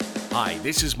Hi,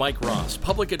 this is Mike Ross,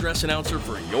 public address announcer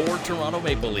for your Toronto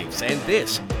Maple Leafs, and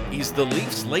this is the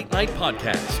Leafs Late Night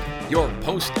Podcast, your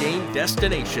post-game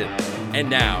destination. And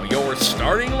now, your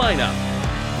starting lineup: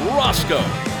 Roscoe,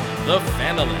 the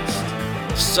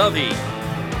Fanalist, Southey,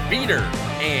 Beater,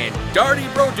 and Darty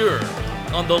Brodeur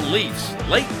on the Leafs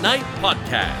Late Night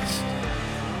Podcast.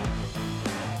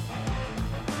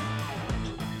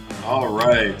 All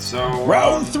right, so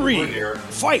round three, we're here,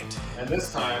 fight. and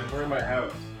this time we're in my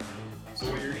house. So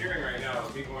what you're hearing right now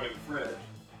is me going to the fridge,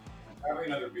 having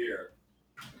another beer,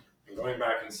 and going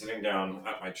back and sitting down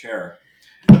at my chair.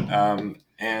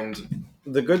 And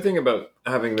the good thing about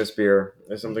having this beer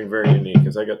is something very unique,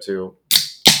 is I get to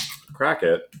crack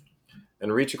it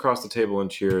and reach across the table and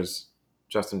cheers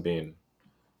Justin Bean,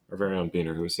 our very own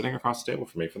Beaner, who is sitting across the table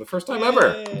from me for the first time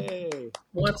ever.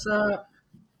 What's up?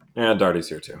 And Darty's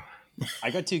here too.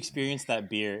 I got to experience that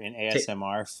beer in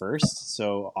ASMR first,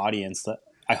 so audience,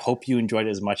 I hope you enjoyed it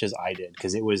as much as I did,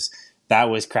 because that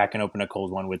was cracking open a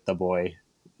cold one with the boy.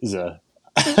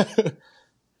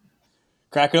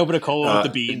 Cracking open a cold one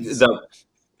with the beans.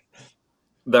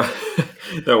 That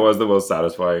was the most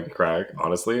satisfying crack,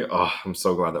 honestly. Oh, I'm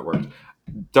so glad that worked.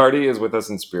 Darty is with us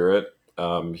in spirit.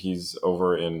 He's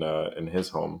over in his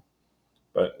home.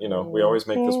 But, you know, we always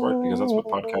make this work because that's what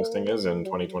podcasting is in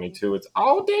 2022. It's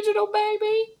all digital,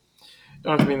 baby.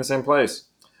 Don't have to be in the same place.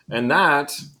 And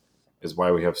that is why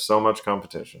we have so much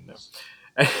competition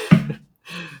now.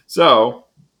 So,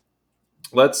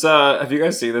 let's, have you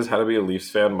guys seen this How to Be a Leafs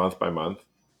Fan month by month?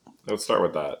 Let's start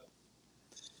with that.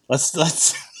 Let's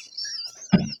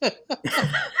I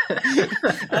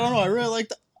don't know, I really like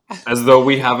that. As though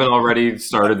we haven't already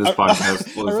started this podcast.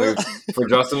 For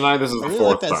Justin and I, this is the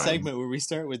fourth like that time. segment where we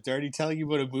start with Darty telling you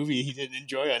about a movie he didn't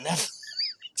enjoy on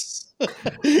Netflix.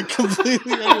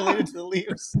 Completely unrelated to the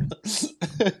Leafs.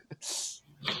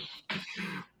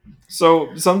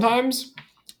 So sometimes,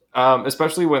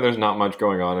 especially when there's not much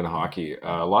going on in hockey,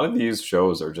 a lot of these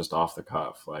shows are just off the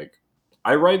cuff. Like,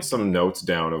 I write some notes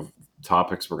down of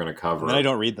topics we're going to cover. And I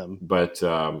don't read them. But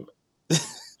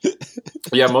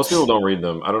yeah, most people don't read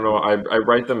them. I don't know. I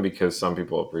write them because some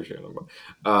people appreciate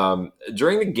them.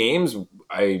 During the games,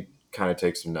 I kind of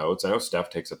take some notes. I know Steph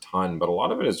takes a ton, but a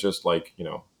lot of it is just like, you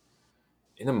know,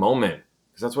 in the moment.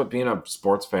 Because that's what being a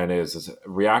sports fan is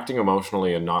reacting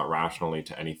emotionally and not rationally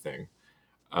to anything.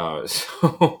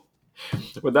 So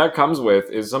what that comes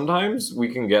with is sometimes we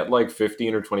can get like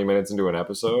 15 or 20 minutes into an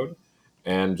episode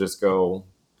and just go,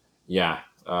 yeah,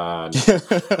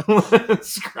 let's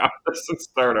scrap this and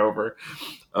start over.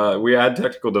 We had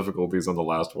technical difficulties on the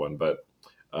last one, but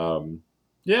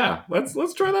yeah,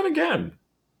 let's try that again.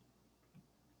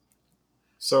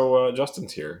 So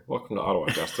Justin's here. Welcome to Ottawa,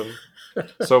 Justin.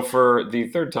 So for the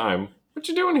third time, what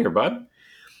you doing here, bud?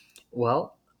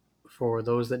 Well, for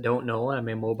those that don't know, I'm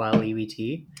a mobile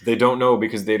EVT. They don't know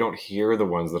because they don't hear the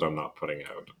ones that I'm not putting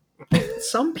out.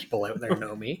 Some people out there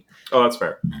know me. Oh, that's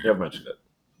fair. You have mentioned it.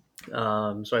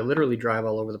 So I literally drive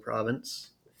all over the province,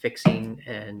 fixing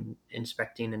and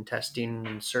inspecting and testing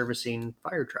and servicing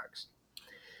fire trucks.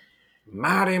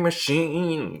 Mighty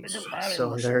machines.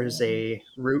 So there's a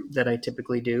route that I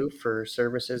typically do for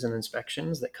services and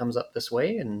inspections that comes up this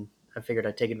way, and I figured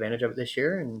I'd take advantage of it this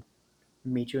year and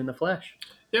meet you in the flesh.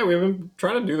 Yeah, we've been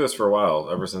trying to do this for a while,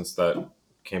 ever since that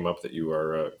came up that you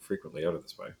are frequently out of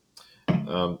this way.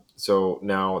 So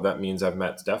now that means I've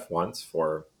met Steph once it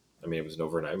was an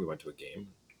overnight. We went to a game,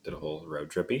 did a whole road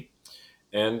trippy.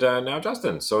 And now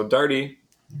Justin. So Darty,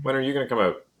 when are you going to come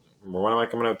out? When am I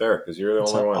coming out there? Because you're the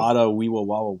only one. Otta Weewa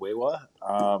Wawa Wewa.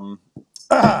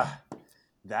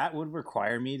 That would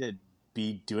require me to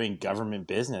be doing government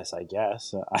business, I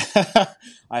guess.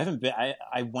 I haven't been.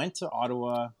 I went to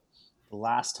Ottawa. The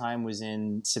last time was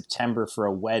in September for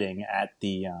a wedding at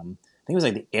the I think it was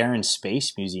like the Air and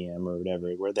Space Museum or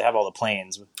whatever, where they have all the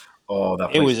planes. Oh,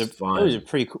 that place is fun. It was a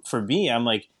pretty cool, for me. I'm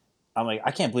like,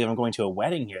 I can't believe I'm going to a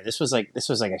wedding here. This was like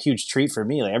a huge treat for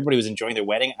me. Like, everybody was enjoying their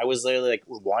wedding. I was literally like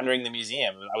wandering the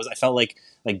museum. I felt like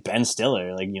Ben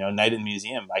Stiller, like, you know, Night in the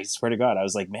Museum. I swear to God, I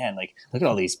was like, man, like, look at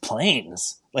all these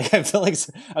planes. Like, I felt like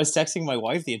I was texting my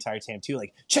wife the entire time too.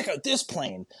 Like, check out this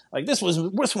plane. Like, this one's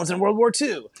in World War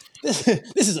II. This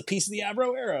is a piece of the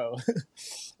Avro Arrow.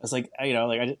 I was like, you know,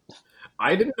 like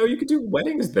I didn't know you could do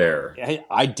weddings there.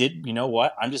 I did. You know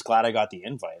what? I'm just glad I got the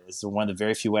invite. It's one of the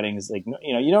very few weddings. Like,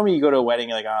 you know when you go to a wedding,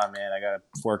 you're like, oh man, I gotta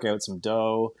fork out some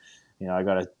dough. You know, I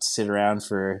gotta sit around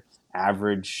for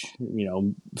average, you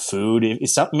know, food.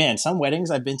 Some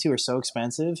weddings I've been to are so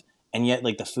expensive. and yet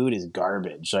like the food is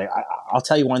garbage. Like I'll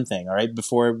tell you one thing, all right,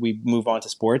 before we move on to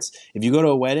sports, if you go to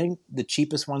a wedding, the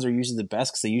cheapest ones are usually the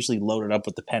best because they usually load it up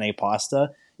with the penne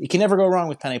pasta. You can never go wrong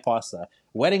with penne pasta.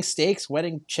 Wedding steaks,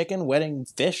 wedding chicken, wedding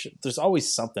fish, there's always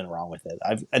something wrong with it.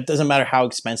 It doesn't matter how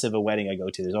expensive a wedding I go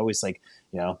to, there's always like,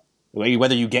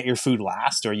 whether you get your food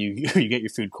last or you you get your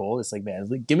food cold. It's like, man,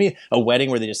 give me a wedding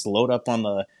where they just load up on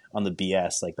the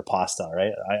BS, like the pasta,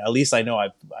 right? At least I know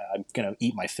I'm gonna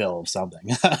eat my fill of something.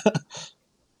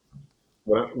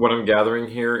 What I'm gathering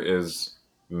here is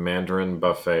Mandarin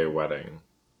buffet wedding.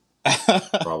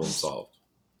 Problem solved.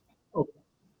 Oh,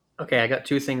 okay, I got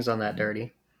two things on that,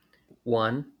 Dirty.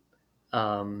 One,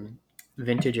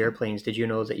 vintage airplanes. Did you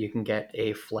know that you can get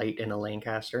a flight in a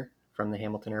Lancaster from the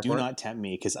Hamilton Airport? Do not tempt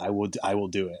me because I will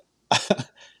do it.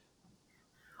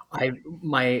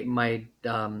 My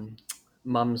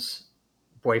mom's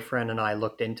boyfriend and I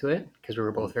looked into it because we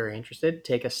were both very interested.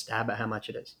 Take a stab at how much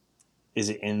it is. Is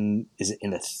it in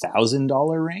the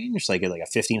 $1,000 range, like a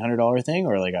 $1,500 thing,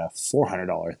 or like a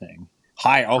 $400 thing?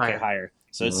 Higher.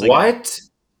 So it's like what?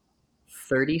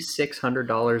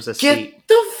 $3,600 a seat.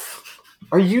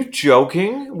 Are you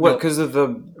joking? What? Because of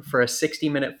for a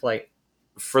 60-minute flight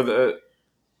for the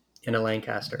in a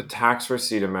Lancaster, the tax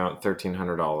receipt amount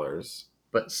 $1,300,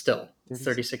 but still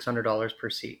 $3,600 per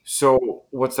seat. So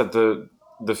what's that?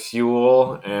 The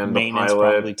fuel and maintenance the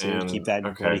pilot probably too, and to keep that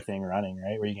bloody thing running,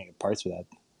 right? Where you can get parts for that.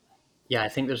 Yeah, I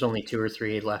think there's only 2 or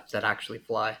 3 left that actually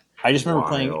fly. I just remember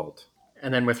playing.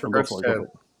 And then with regards to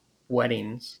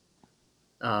weddings,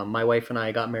 my wife and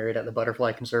I got married at the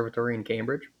Butterfly Conservatory in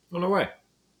Cambridge. Oh, no way.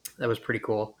 That was pretty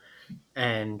cool.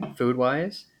 And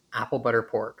food-wise, apple butter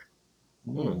pork.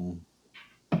 Yum.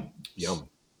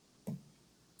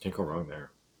 Can't go wrong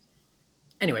there.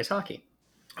 Anyways, hockey.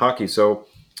 So,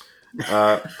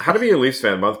 how to be a Leafs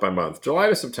fan month by month. July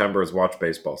to September is watch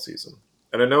baseball season.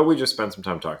 And I know we just spent some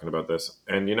time talking about this.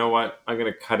 And you know what? I'm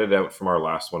going to cut it out from our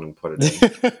last one and put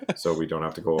it in so we don't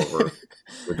have to go over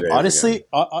the Jays honestly,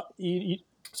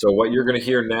 So what you're going to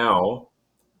hear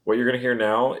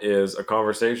now is a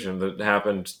conversation that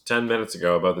happened 10 minutes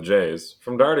ago about the Jays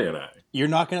from Darty and I. You're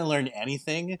not going to learn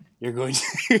anything. You're going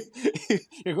to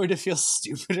you're going to feel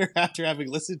stupider after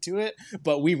having listened to it,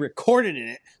 but we recorded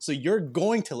it. So you're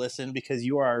going to listen because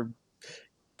you are,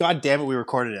 God damn it, we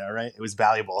recorded it, all right? It was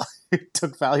valuable. It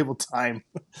took valuable time.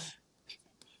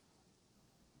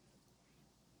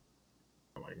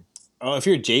 Oh, if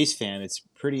you're a Jays fan, it's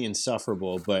pretty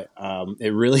insufferable, but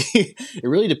it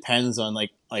really depends on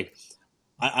like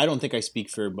I don't think I speak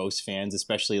for most fans,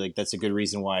 especially like that's a good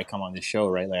reason why I come on this show,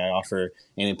 right? Like I offer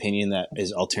an opinion that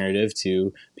is alternative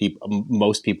to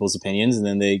most people's opinions, and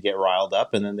then they get riled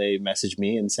up, and then they message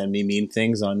me and send me mean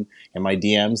things in my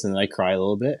DMs, and then I cry a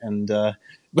little bit, and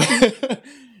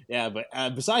yeah. But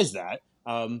besides that,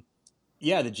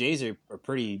 the Jays are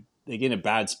pretty like in a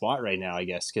bad spot right now, I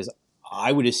guess, because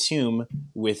I would assume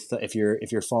if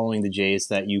you're following the Jays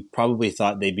that you probably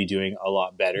thought they'd be doing a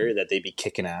lot better, that they'd be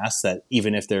kicking ass, that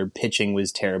even if their pitching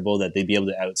was terrible, that they'd be able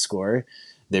to outscore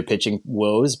their pitching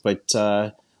woes. But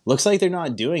looks like they're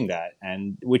not doing that.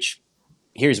 And which,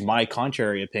 here's my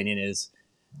contrary opinion, is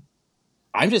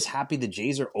I'm just happy the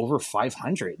Jays are over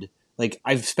 500. Like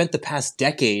I've spent the past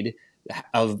decade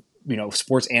of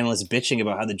sports analysts bitching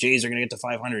about how the Jays are going to get to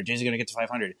 500. Jays are going to get to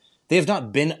 500. They have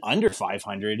not been under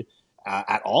 500.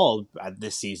 At all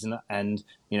this season, and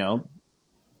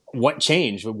what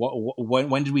changed?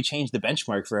 When did we change the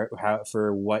benchmark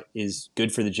for what is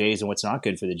good for the Jays and what's not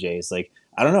good for the Jays? Like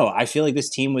I don't know. I feel like this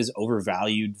team was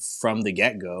overvalued from the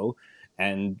get go,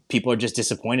 and people are just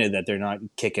disappointed that they're not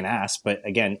kicking ass. But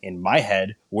again, in my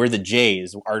head, we're the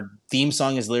Jays. Our theme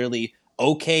song is literally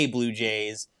 "Okay, Blue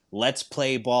Jays, let's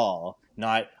play ball,"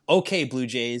 not "Okay, Blue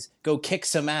Jays, go kick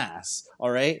some ass." All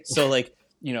right, so like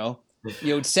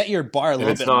set your bar a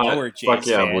little bit lower, Jays fuck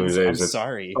yeah, fans. Blue Jays. I'm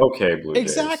sorry. Okay, Blue Jays.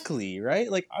 Exactly, right?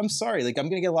 Like, I'm sorry. Like, I'm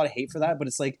going to get a lot of hate for that, but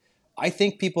it's like, I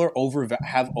think people are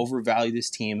have overvalued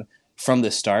this team from the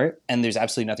start, and there's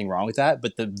absolutely nothing wrong with that.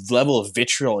 But the level of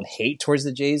vitriol and hate towards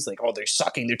the Jays, like, oh, they're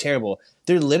sucking, they're terrible.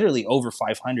 They're literally over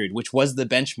 500, which was the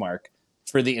benchmark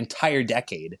for the entire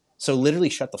decade. So literally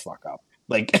shut the fuck up.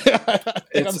 Like,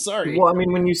 I'm sorry. Well, I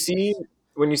mean, when you see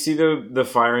the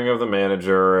firing of the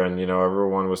manager, and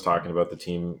everyone was talking about the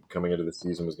team coming into the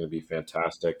season was going to be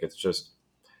fantastic. It's just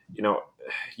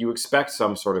you expect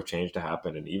some sort of change to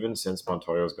happen, and even since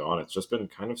Montoyo's gone, it's just been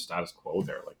kind of status quo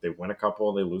there. Like they win a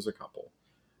couple, they lose a couple.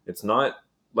 It's not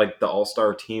like the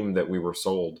all-star team that we were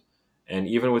sold, and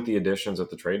even with the additions at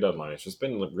the trade deadline, it's just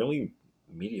been really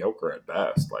mediocre at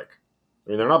best. Like, I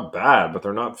mean, they're not bad, but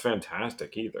they're not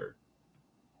fantastic either.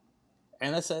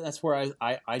 And that's where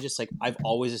I just like I've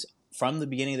always from the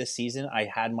beginning of the season, I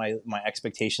had my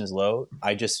expectations low.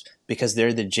 Because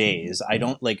they're the Jays. I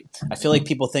don't like. I feel like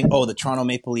people think, oh, the Toronto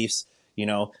Maple Leafs,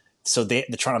 so the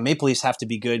Toronto Maple Leafs have to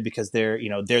be good because they're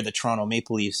the Toronto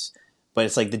Maple Leafs. But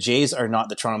it's like the Jays are not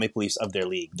the Toronto Maple Leafs of their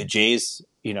league. The Jays,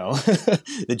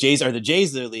 the Jays are the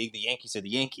Jays of their league. The Yankees are the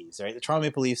Yankees, right? The Toronto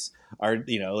Maple Leafs are,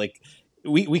 like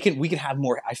we can have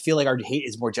more. I feel like our hate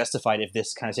is more justified if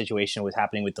this kind of situation was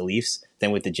happening with the Leafs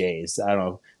than with the Jays. I don't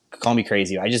know. Call me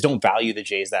crazy. I just don't value the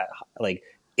Jays that like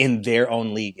in their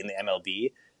own league in the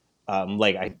MLB.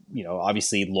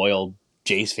 Obviously loyal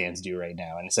Jays fans do right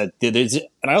now, and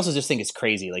I also just think it's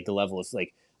crazy, like the level of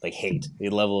like hate, the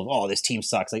level of, oh, this team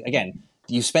sucks. Like, again,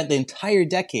 you spent the entire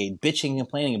decade bitching and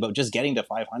complaining about just getting to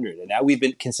 500, and now we've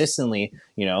been consistently,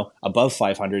 above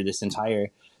 500 this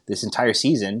entire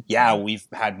season. Yeah, we've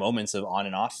had moments of on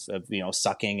and off of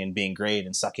sucking and being great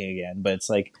and sucking again, but it's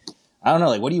like, I don't know,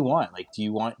 like, what do you want? Like, do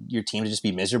you want your team to just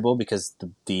be miserable because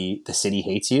the city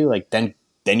hates you? Like, then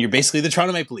you're basically the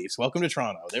Toronto Maple Leafs. Welcome to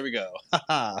Toronto. There we go.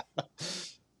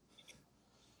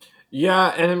 Yeah,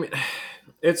 and I mean,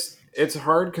 it's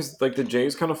hard because like the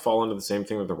Jays kind of fall into the same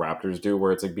thing that the Raptors do,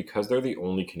 where it's like because they're the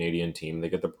only Canadian team, they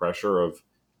get the pressure of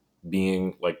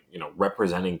being like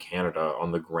representing Canada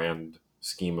on the grand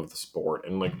scheme of the sport,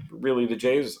 and like really the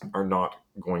Jays are not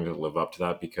going to live up to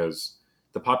that because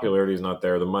the popularity is not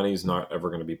there, the money's not ever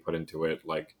going to be put into it.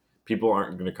 Like people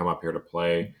aren't going to come up here to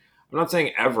play. I'm not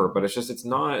saying ever, but it's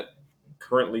not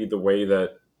currently the way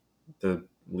that the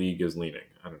league is leaning.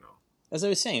 I don't know. As I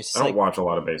was saying, I don't watch a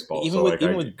lot of baseball, so I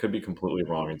could be completely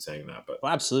wrong in saying that. But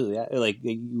well, absolutely, yeah. Like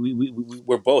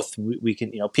we're both. We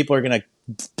can, people are gonna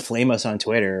flame us on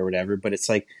Twitter or whatever, but it's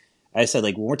like I said,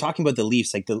 like when we're talking about the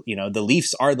Leafs, like the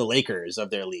Leafs are the Lakers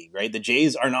of their league, right? The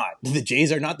Jays are not. The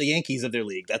Jays are not the Yankees of their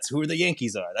league. That's who the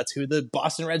Yankees are. That's who the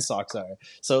Boston Red Sox are.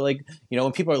 So like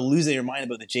when people are losing their mind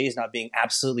about the Jays not being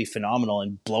absolutely phenomenal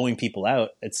and blowing people out,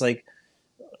 it's like,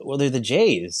 well, they're the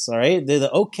Jays, all right? They're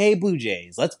the okay Blue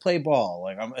Jays. Let's play ball.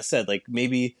 Like I said, like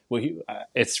maybe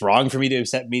it's wrong for me to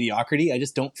accept mediocrity. I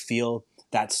just don't feel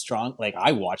that strong. Like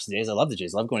I watch the Jays. I love the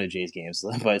Jays. I love going to Jays games.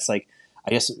 But it's like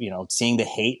I just seeing the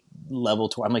hate level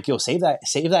to. I'm like, yo, save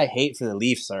that hate for the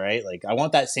Leafs, all right? Like I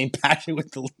want that same passion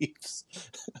with the Leafs.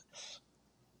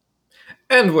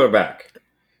 And we're back.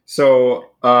 So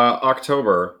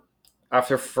October,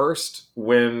 after first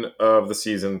win of the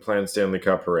season, planned Stanley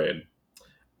Cup parade.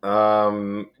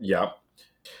 Yeah.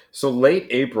 So late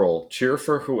April, cheer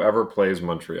for whoever plays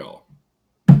Montreal.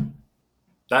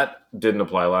 That didn't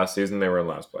apply last season. They were in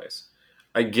last place.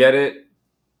 I get it,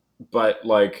 but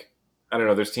like, I don't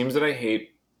know. There's teams that I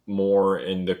hate more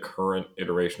in the current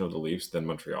iteration of the Leafs than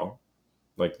Montreal.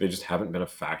 Like they just haven't been a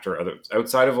factor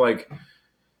outside of like,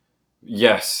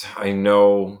 yes, I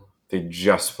know they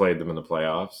just played them in the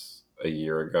playoffs a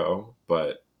year ago,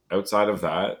 but outside of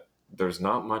that, there's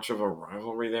not much of a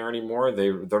rivalry there anymore.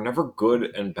 They're never good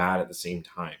and bad at the same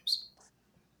times.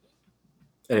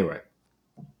 Anyway,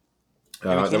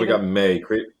 then we got May.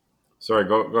 Sorry,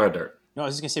 go ahead, Derek. No, I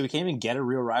was just gonna say we can't even get a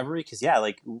real rivalry because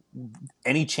like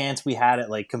any chance we had at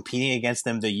like competing against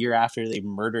them the year after they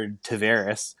murdered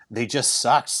Tavares, they just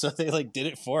sucked. So they like did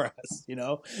it for us,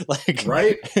 like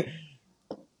right.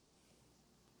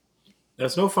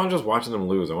 It's no fun just watching them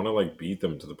lose. I want to like beat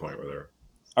them to the point where they're.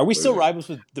 Are we still rivals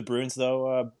with the Bruins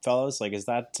though, fellas? Like, is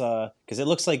that because it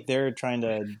looks like they're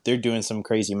doing some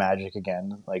crazy magic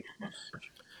again?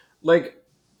 Like,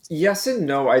 yes and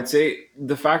no. I'd say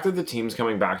the fact that the team's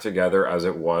coming back together as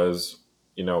it was,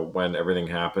 when everything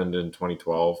happened in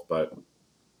 2012, but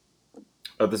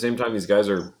at the same time, these guys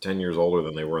are 10 years older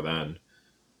than they were then.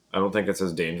 I don't think it's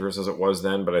as dangerous as it was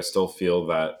then, but I still feel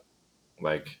that,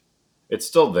 like, it's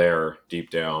still there deep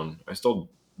down. I still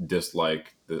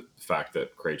dislike the fact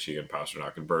that Krejci and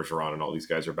Pastrnak and Bergeron and all these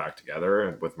guys are back together,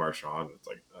 and with Marchand, it's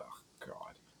like, oh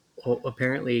god. Well,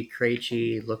 apparently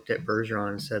Krejci looked at Bergeron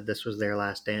and said this was their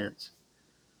last dance.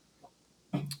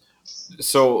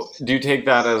 So, do you take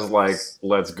that as like,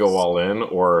 let's go all in,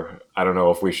 or I don't know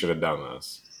if we should have done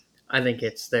this? I think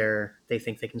it's they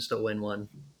think they can still win one.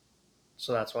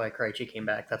 So that's why Krejci came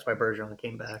back. That's why Bergeron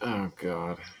came back. Oh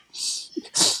god.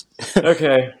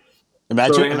 Okay.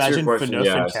 Imagine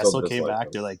Phaneuf and Kessel came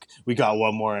back. They're like, we got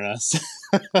one more in us.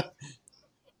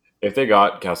 If they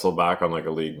got Kessel back on like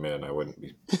a league min, I wouldn't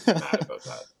be mad about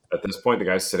that. At this point, the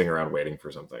guy's sitting around waiting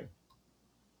for something.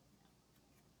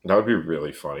 That would be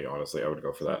really funny, honestly. I would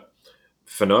go for that.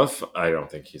 Phaneuf, I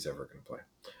don't think he's ever going to play.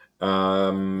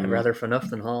 I'd rather Phaneuf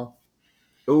than Hall.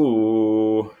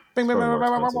 Ooh.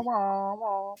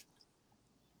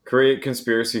 Create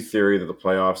conspiracy theory that the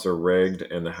playoffs are rigged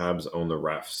and the Habs own the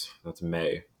refs. That's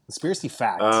May. Conspiracy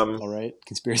fact. Um, All right,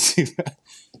 conspiracy fact.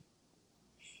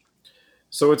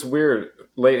 so it's weird.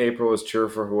 Late April is cheer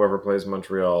for whoever plays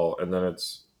Montreal, and then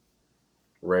it's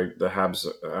the Habs.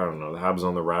 I don't know. The Habs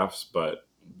on the refs, but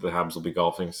the Habs will be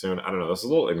golfing soon. I don't know. This is a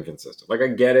little inconsistent. Like I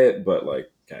get it, but like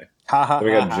okay. Ha ha Then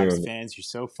we ha! got Habs June. fans, you're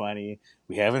so funny.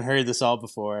 We haven't heard this all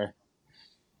before.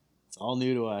 It's all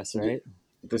new to us, right?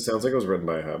 This sounds like it was written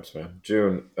by a Habs fan.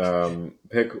 June,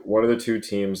 pick one of the two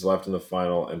teams left in the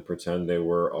final and pretend they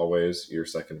were always your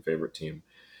second favorite team.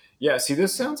 Yeah, see,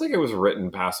 this sounds like it was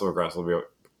written passive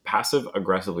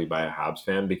aggressively by a Habs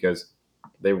fan because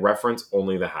they reference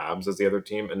only the Habs as the other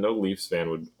team, and no Leafs fan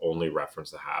would only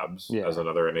reference the Habs Yeah. as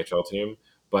another NHL team.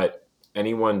 But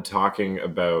anyone talking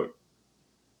about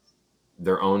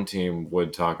their own team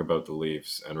would talk about the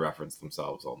Leafs and reference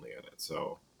themselves only in it.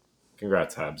 So,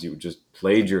 congrats, Habs! You just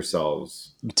played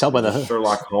yourselves. You can tell by Just the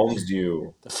Sherlock Holmes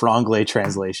you. Franglais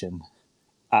translation.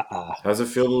 How's it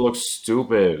feel to look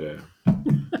stupid?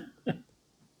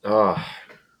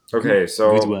 Okay,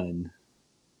 so Good one.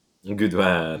 good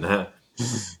one.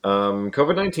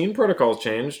 COVID-19 protocols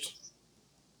changed.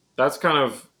 That's kind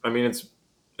of, I mean,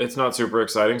 it's not super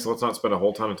exciting, so let's not spend a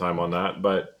whole ton of time on that.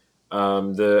 But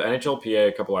the NHLPA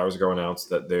a couple hours ago announced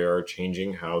that they are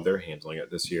changing how they're handling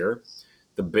it this year.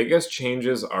 The biggest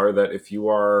changes are that if you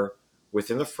are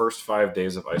within the first 5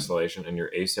 days of isolation and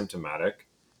you're asymptomatic,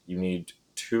 you need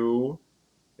two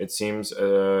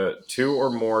or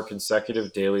more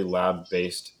consecutive daily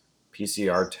lab-based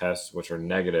PCR tests, which are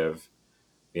negative.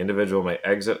 The individual may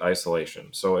exit isolation.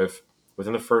 So if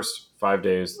within the first 5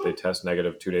 days they test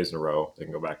negative 2 days in a row, they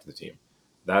can go back to the team.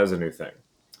 That is a new thing.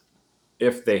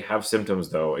 If they have symptoms,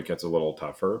 though, it gets a little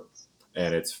tougher.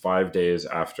 And it's 5 days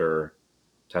after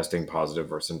testing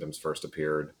positive or symptoms first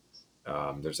appeared.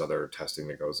 There's other testing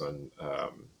that goes on.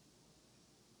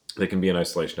 They can be in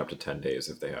isolation up to 10 days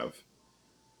if they have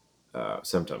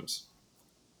symptoms.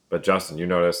 But Justin, you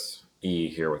notice E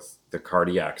here with the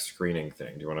cardiac screening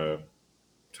thing. Do you want to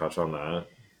touch on that?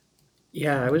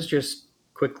 Yeah, I was just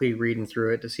quickly reading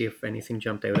through it to see if anything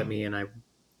jumped out at me, and I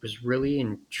was really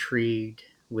intrigued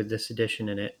with this addition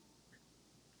in it.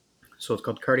 So it's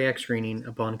called cardiac screening.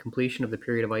 Upon completion of the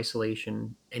period of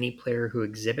isolation, any player who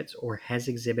exhibits or has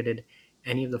exhibited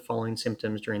any of the following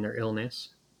symptoms during their illness,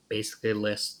 basically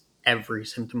lists every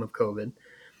symptom of COVID,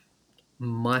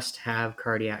 must have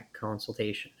cardiac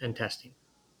consultation and testing.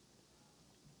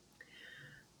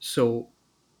 So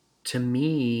to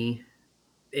me,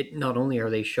 it not only are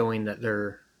they showing that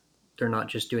they're not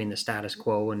just doing the status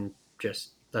quo and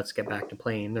just let's get back to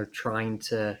playing, they're trying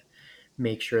to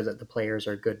make sure that the players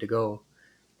are good to go,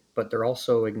 but they're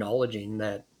also acknowledging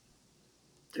that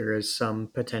there is some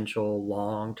potential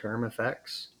long-term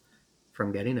effects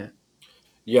from getting it.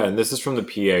 Yeah, and this is from the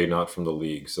PA, not from the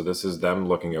league. So this is them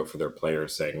looking out for their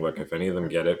players, saying, "Look, if any of them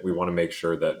get it, we want to make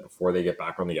sure that before they get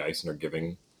back on the ice and are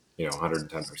giving,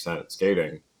 110% at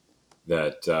skating,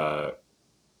 that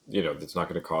that's not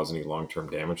going to cause any long-term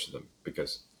damage to them.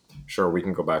 Because sure, we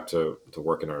can go back to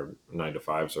work in our 9 to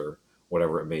 5s or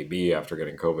whatever it may be after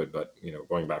getting COVID, but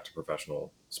going back to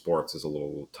professional sports is a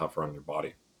little tougher on your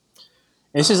body."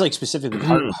 This is like specifically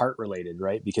heart related,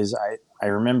 right? Because I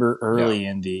remember early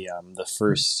in the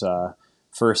first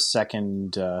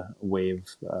second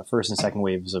wave, first and second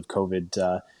waves of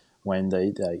COVID, when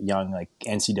the young like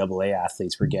NCAA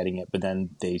athletes were getting it, but then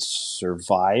they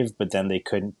survived, but then they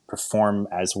couldn't perform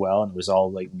as well, and it was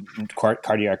all like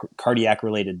cardiac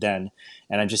related then.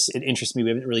 And it interests me. We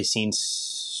haven't really seen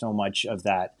so much of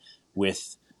that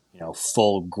with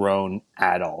full grown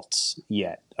adults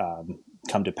yet.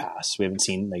 Come to pass. We haven't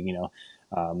seen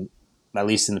at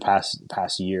least in the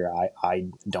past year. I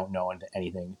don't know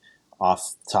anything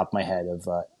off the top of my head of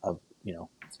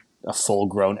a full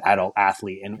grown adult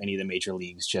athlete in any of the major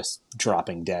leagues just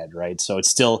dropping dead. Right. So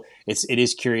it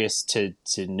is curious to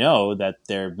know that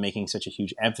they're making such a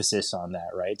huge emphasis on that.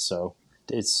 Right. So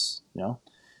it's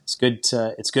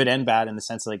it's good and bad in the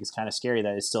sense like it's kind of scary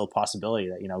that it's still a possibility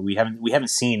that we haven't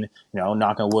seen,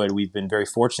 knock on wood, we've been very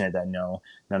fortunate that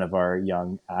none of our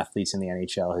young athletes in the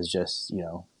NHL has just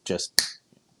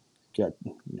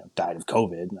died of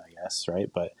COVID, I guess, right?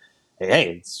 But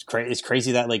hey, it's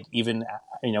crazy that like even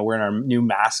we're in our new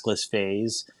maskless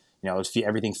phase,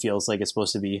 everything feels like it's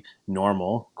supposed to be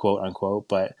normal, quote unquote,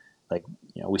 but like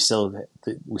we still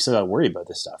got to worry about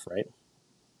this stuff, right?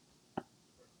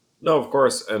 No, of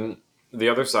course. And the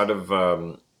other side of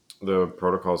the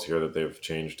protocols here that they've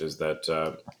changed is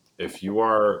that if you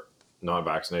are not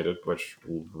vaccinated, which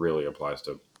really applies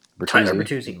to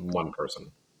Bertuzzi. one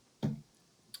person,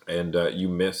 and you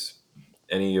miss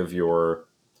any of your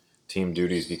team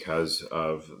duties because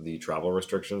of the travel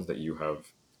restrictions that you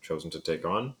have chosen to take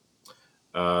on,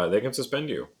 they can suspend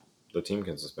you. The team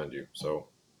can suspend you. So,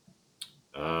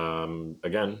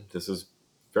 again, this is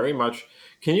very much.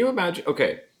 Can you imagine?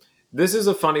 Okay, this is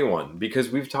a funny one because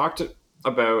we've talked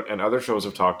about, and other shows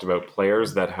have talked about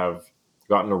players that have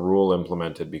gotten a rule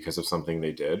implemented because of something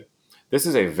they did. This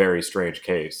is a very strange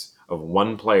case of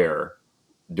one player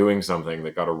doing something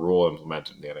that got a rule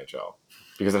implemented in the NHL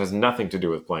because it has nothing to do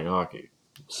with playing hockey.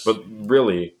 But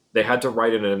really, they had to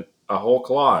write in a whole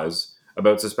clause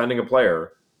about suspending a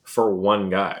player for one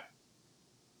guy.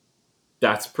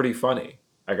 That's pretty funny,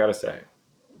 I gotta say.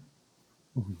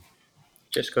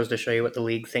 Just goes to show you what the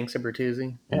league thinks of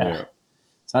Bertuzzi. Yeah.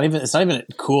 It's not even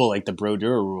cool like the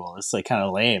Brodeur rule. It's like kind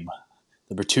of lame.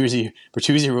 The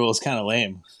Bertuzzi rule is kind of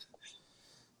lame.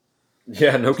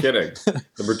 Yeah, no kidding.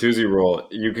 The Bertuzzi rule: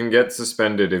 you can get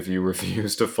suspended if you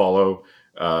refuse to follow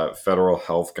federal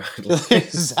health guidelines.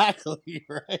 Exactly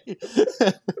right.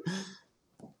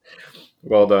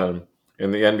 Well done.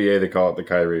 In the NBA, they call it the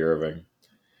Kyrie Irving.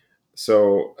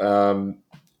 So,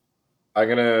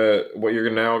 what you're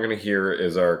now gonna hear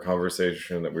is our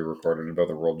conversation that we recorded about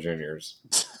the World Juniors,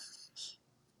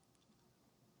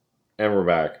 and we're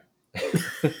back.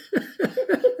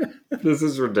 This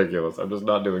is ridiculous. I'm just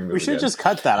not doing this. We should just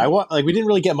cut that. We didn't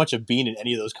really get much of Bean in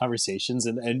any of those conversations,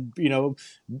 and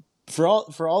for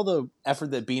all the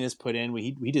effort that Bean has put in,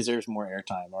 he deserves more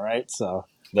airtime. All right, so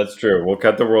that's true. We'll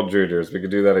cut the World Juniors. We could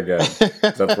do that again.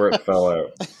 That's where it fell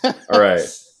out. All right.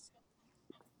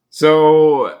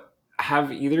 So,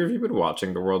 have either of you been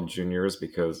watching the World Juniors?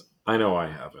 Because I know I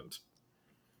haven't.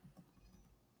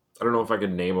 I don't know if I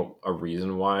could name a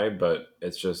reason why, but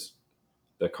it's just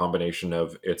the combination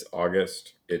of it's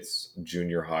August, it's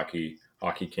junior hockey,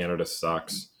 Hockey Canada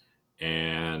sucks,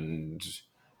 and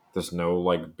there's no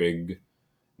like big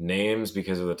names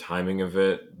because of the timing of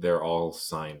it. They're all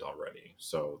signed already.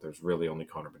 So there's really only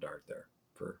Connor Bedard there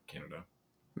for Canada.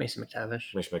 Mason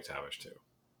McTavish. Mason McTavish too.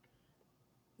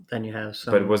 Then you have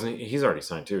some. But he's already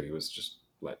signed too. He was just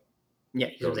Yeah,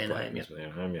 he's with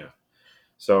Anaheim. Yeah.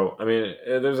 So, I mean,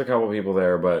 there's a couple people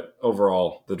there, but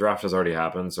overall, the draft has already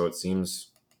happened, so it seems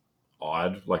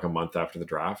odd, like a month after the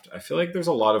draft. I feel like there's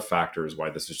a lot of factors why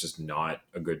this is just not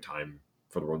a good time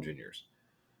for the World Juniors.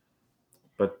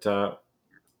 But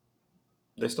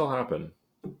they still happen.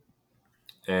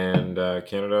 And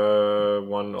Canada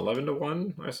won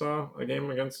 11-1, I saw a game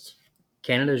against.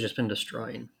 Canada's just been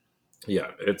destroying.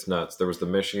 Yeah, it's nuts. There was the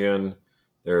Michigan.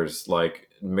 There's like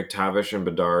McTavish and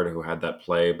Bedard who had that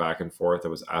play back and forth. It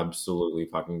was absolutely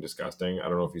fucking disgusting. I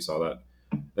don't know if you saw that.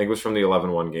 I think it was from the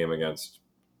 11-1 game against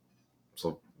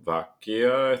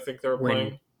Slovakia, I think they were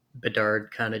playing.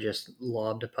 Bedard kind of just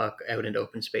lobbed a puck out into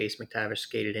open space. McTavish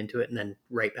skated into it and then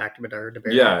right back to Bedard.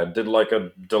 It did like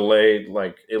a delayed,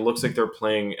 like it looks like they're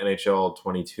playing NHL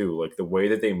 22. Like the way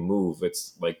that they move,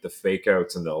 it's like the fake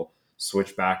outs and they'll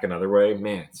switch back another way.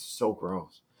 Man, it's so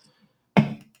gross.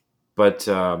 But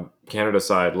Canada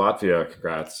side, Latvia,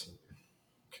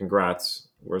 congrats.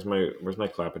 Where's my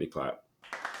clappity clap?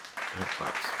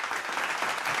 Claps.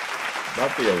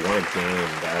 Latvia won a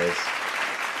game, guys.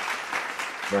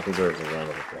 That deserves a round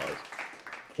of applause.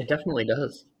 It definitely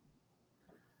does.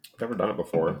 I've never done it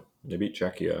before. They beat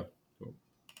Czechia,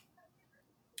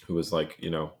 who was like,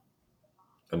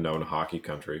 a known hockey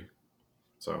country.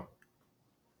 So.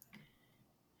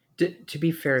 To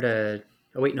be fair to...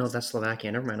 Oh, wait, no, that's Slovakia.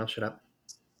 Never mind, I'll shut up.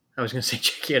 I was going to say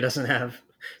Czechia doesn't have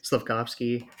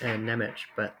Slavkovsky and Nemec,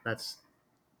 but that's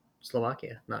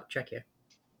Slovakia, not Czechia.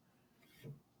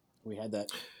 We had that.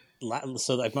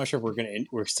 So I'm not sure if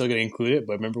we're still gonna include it,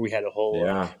 but remember we had a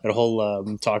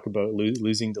whole talk about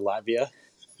losing to Latvia.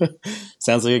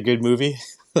 Sounds like a good movie,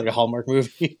 like a Hallmark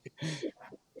movie.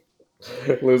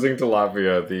 Losing to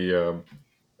Latvia, the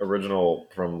original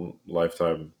from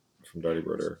Lifetime from Darty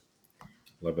Bruder.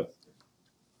 Love it.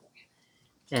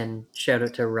 And shout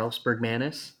out to Ralph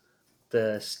Bergmanis,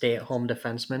 the stay-at-home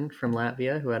defenseman from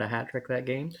Latvia who had a hat trick that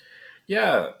game.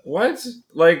 Yeah, what?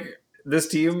 Like, this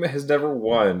team has never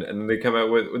won, and they come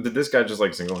out with... Did this guy just,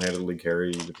 like, single-handedly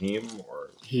carry the team?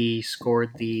 Or he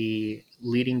scored the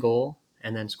leading goal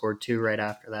and then scored 2 right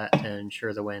after that to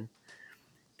ensure the win.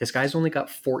 This guy's only got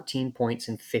 14 points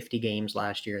in 50 games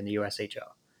last year in the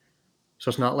USHL. So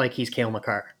it's not like he's Cale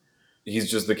Makar.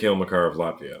 He's just the Cale Makar of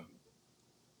Latvia.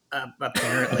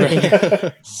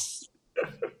 Apparently.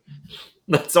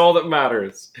 That's all that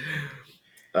matters.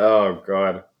 Oh,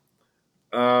 God.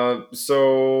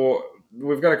 So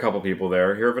we've got a couple people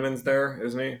there. Hirvanen's there,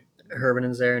 isn't he?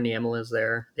 Hirvanen's there. Niemela's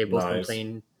there. They've both been Nice.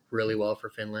 playing really well for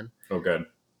Finland. Oh, good.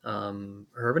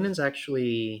 Hirvanen's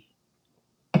actually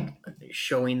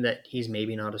showing that he's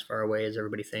maybe not as far away as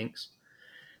everybody thinks.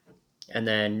 And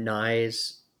then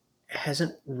Nyes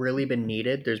hasn't really been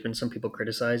needed. There's been some people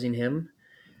criticizing him,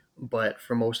 but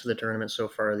for most of the tournament so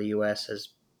far, the U.S. has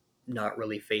not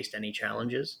really faced any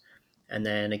challenges. And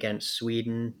then against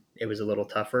Sweden, it was a little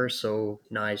tougher. So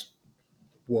Nyes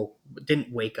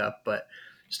didn't wake up, but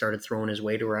started throwing his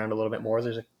weight around a little bit more.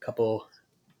 There's a couple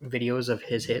videos of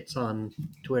his hits on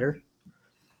Twitter.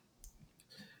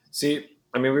 See,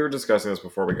 I mean, we were discussing this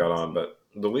before we got on, but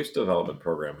the Leafs development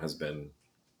program has been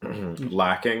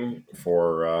lacking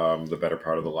for the better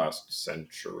part of the last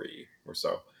century or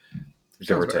so,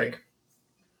 give or take.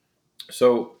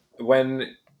 So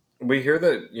when we hear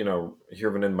that,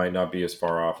 Hirvonen might not be as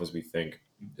far off as we think,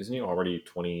 isn't he already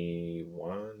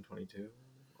 21, 22?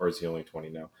 Or is he only 20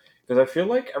 now? Because I feel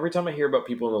like every time I hear about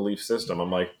people in the Leaf system, I'm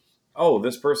like, oh,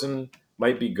 this person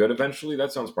might be good eventually.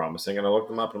 That sounds promising. And I look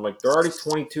them up and I'm like, they're already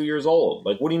 22 years old.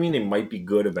 Like, what do you mean they might be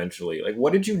good eventually? Like,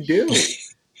 what did you do?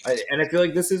 And I feel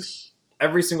like this is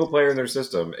every single player in their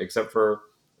system, except for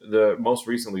the most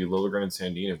recently, Liljegren and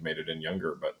Sandin have made it in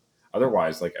younger. But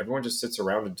otherwise, like, everyone just sits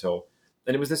around until...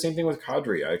 And it was the same thing with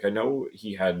Kadri. Like, I know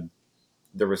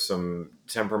there was some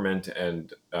temperament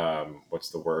and,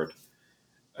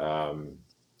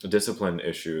 discipline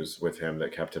issues with him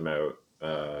that kept him out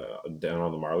down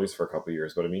on the Marlies for a couple of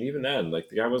years. But I mean, even then, like,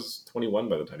 the guy was 21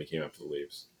 by the time he came up to the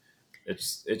Leafs.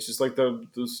 It's just like the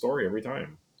story every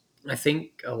time. I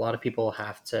think a lot of people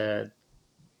have to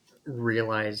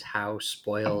realize how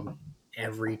spoiled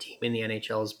every team in the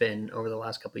NHL has been over the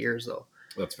last couple of years, though.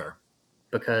 That's fair.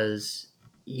 Because,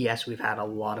 yes, we've had a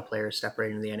lot of players step right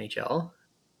into the NHL,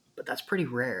 but that's pretty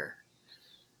rare.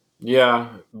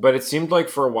 Yeah, but it seemed like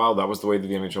for a while that was the way that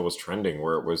the NHL was trending,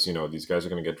 where it was, these guys are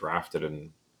going to get drafted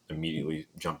and immediately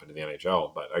jump into the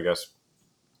NHL. But I guess,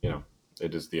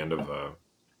 it is the end of a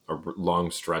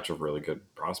long stretch of really good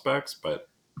prospects. But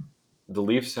the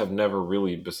Leafs have never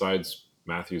really, besides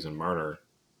Matthews and Marner,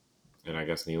 and I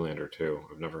guess Nylander too,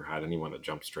 have never had anyone that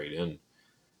jumped straight in,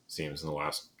 seems, in the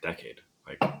last decade.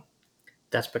 Like,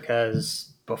 that's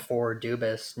because before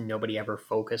Dubas, nobody ever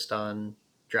focused on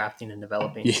drafting and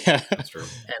developing. Yeah, that's true.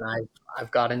 And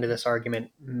I've got into this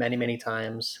argument many, many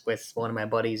times with one of my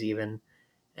buddies even,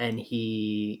 and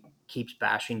he keeps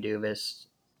bashing Dubas,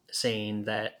 saying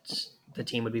that the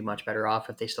team would be much better off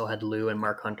if they still had Lou and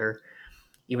Mark Hunter.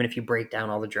 Even if you break down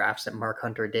all the drafts that Mark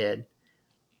Hunter did,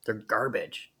 they're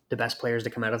garbage. The best players to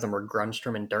come out of them were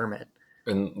Grundstrom and Dermott.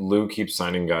 And Lou keeps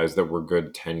signing guys that were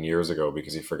good 10 years ago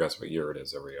because he forgets what year it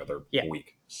is every other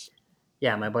week.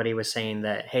 Yeah, my buddy was saying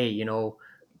that, hey,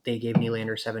 they gave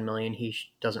Nylander $7 million. He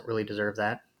doesn't really deserve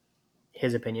that.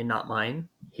 His opinion, not mine.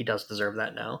 He does deserve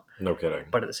that now. No kidding.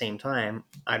 But at the same time,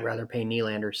 I'd rather pay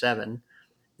Nylander $7 million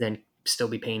than still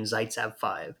be paying Zaitsev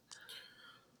 $5 million.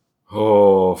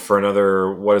 Oh, for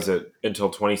another, what is it, until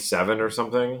 27 or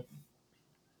something?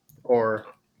 Or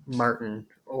Martin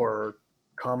or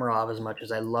Komarov, as much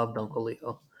as I loved Uncle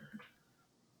Leo.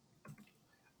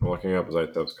 I'm looking up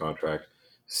Zaitsev's contract.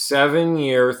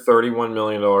 7-year, $31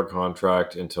 million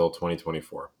contract until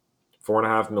 2024.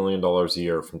 $4.5 million a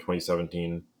year from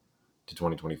 2017 to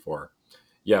 2024.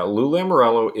 Yeah, Lou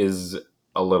Lamoriello is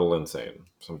a little insane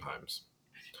sometimes.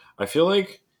 I feel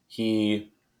like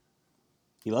he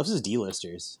loves his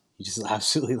D-listers. He just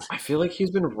absolutely... I feel like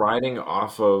he's been riding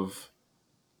off of,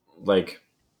 like,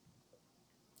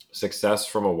 success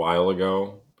from a while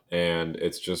ago, and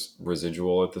it's just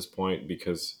residual at this point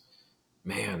because...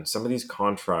 Man, some of these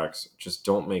contracts just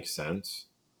don't make sense.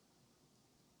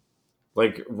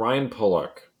 Like Ryan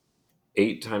Pulock,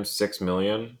 8 times $6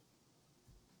 million.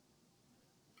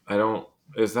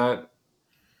 Is that?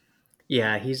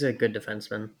 Yeah, he's a good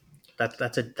defenseman.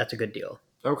 That's a good deal.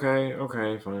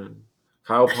 Okay, fine.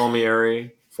 Kyle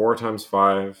Palmieri, 4 times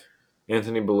 5.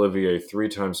 Anthony Bolivier, 3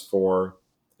 times 4.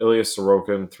 Ilya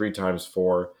Sorokin, 3 times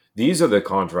 4. These are the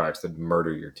contracts that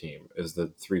murder your team. Is the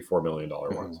 $3-4 million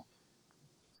ones.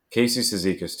 Casey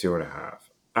Cizikas, 2.5.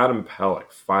 Adam Pelech,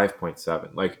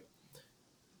 5.7. Like,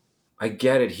 I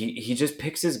get it. He just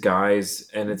picks his guys,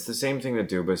 and it's the same thing that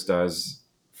Dubas does.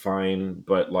 Fine,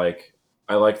 but like,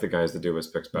 I like the guys that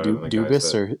Dubas picks better than the Dubas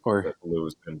guys that or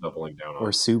Lou's been doubling down on. Or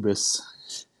Subas.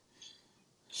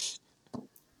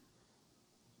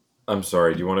 I'm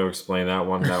sorry. Do you want to explain that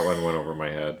one? That one went over my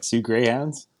head. Sioux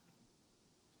Greyhounds.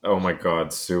 Oh my God,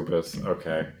 Subas.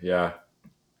 Okay, yeah,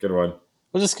 good one.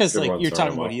 Well, just because you're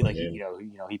talking about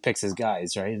he picks his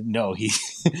guys, right? No,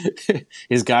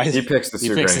 his guys. He picks the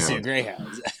Sioux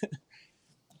Greyhounds.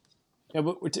 Yeah,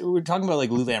 but we're talking about like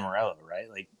Lou Lamoriello, right?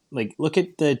 Like look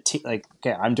at the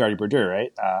okay, I'm Darty Brodeur,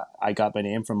 right? I got my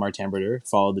name from Martin Brodeur,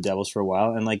 followed the Devils for a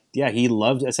while, and he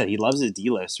loves his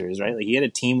D-listers, right? Like he had a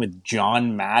team with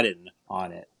John Madden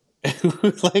on it,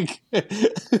 Like,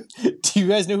 do you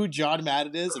guys know who John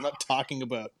Madden is? I'm not talking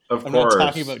about. Of I'm course. not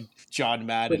talking about John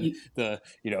But Madden,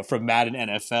 from Madden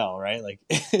NFL, right? Like,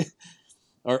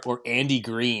 or Andy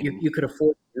Green. you could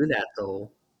afford to do that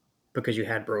though, because you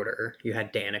had Broder, you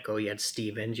had Danico, you had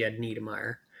Stevens, you had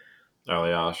Niedermeyer,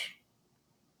 Aliash.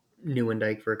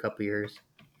 Neuendijk for a couple years.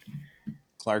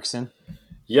 Clarkson.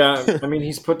 Yeah, I mean,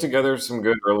 he's put together some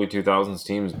good early 2000s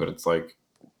teams, but it's like,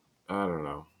 I don't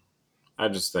know. I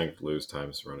just think lose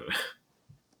time's running.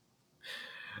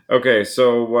 Okay,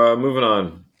 so moving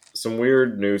on. Some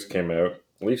weird news came out.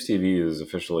 Leafs TV is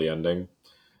officially ending.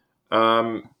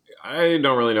 I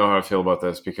don't really know how to feel about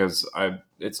this because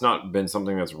it's not been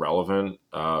something that's relevant.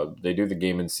 They do the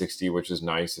game in 60, which is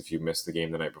nice if you missed the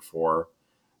game the night before.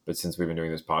 But since we've been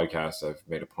doing this podcast, I've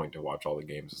made a point to watch all the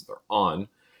games as they're on.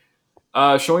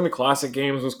 Showing the classic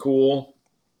games was cool.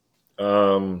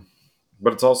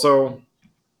 But it's also,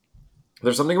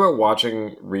 there's something about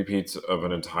watching repeats of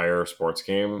an entire sports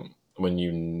game when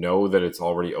you know that it's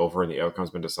already over and the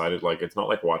outcome's been decided. Like, it's not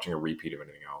like watching a repeat of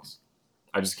anything else.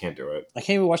 I just can't do it. I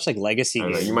can't even watch like legacy I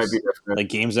don't know, games. you might be different. Like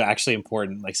games that are actually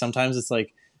important. Like sometimes it's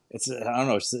like I don't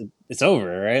know. It's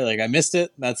over, right? Like I missed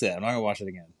it. That's it. I'm not gonna watch it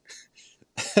again.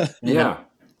 Yeah.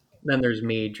 Then there's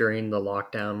me during the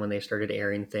lockdown when they started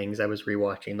airing things. I was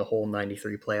rewatching the whole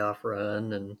 '93 playoff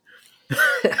run, and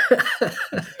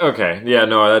Okay. Yeah,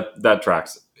 no, that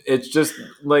tracks. It's just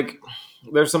like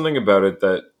there's something about it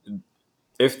that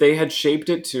if they had shaped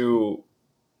it to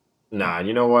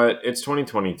you know what? It's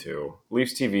 2022.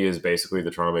 Leafs TV is basically the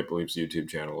Toronto Maple Leafs YouTube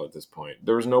channel at this point.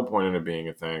 There was no point in it being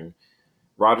a thing.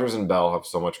 Rogers and Bell have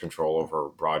so much control over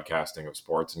broadcasting of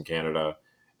sports in Canada.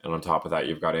 And on top of that,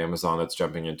 you've got Amazon that's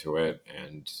jumping into it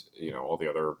and, all the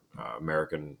other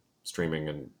American streaming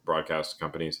and broadcast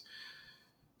companies.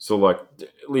 So look,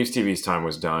 Leafs TV's time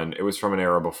was done. It was from an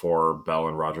era before Bell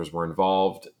and Rogers were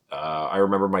involved. I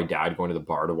remember my dad going to the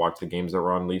bar to watch the games that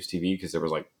were on Leafs TV because there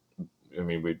was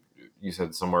you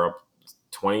said somewhere up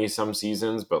 20 some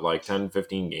seasons, but like 10,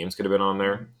 15 games could have been on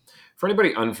there. For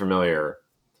anybody unfamiliar,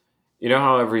 you know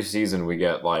how every season we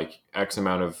get like X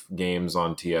amount of games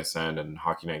on TSN and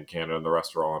Hockey Night in Canada and the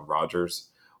rest are all on Rogers?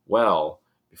 Well,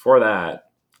 before that,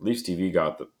 Leafs TV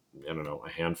got a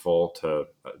handful to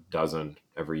a dozen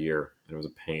every year. And it was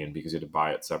a pain because you had to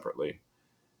buy it separately.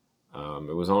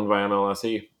 It was owned by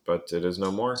MLSE, but it is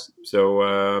no more.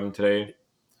 So today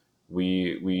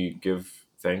we give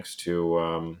thanks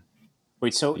to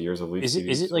Wait, so the years of Leafs TV.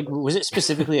 is it like was it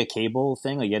specifically a cable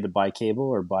thing? Like you had to buy cable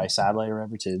or buy satellite or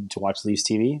whatever to watch Leafs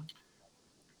TV?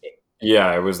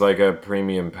 Yeah, it was like a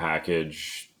premium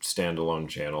package, standalone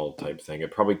channel type thing.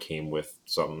 It probably came with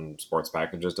some sports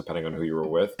packages depending on who you were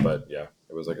with, but yeah,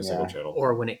 it was like a single channel.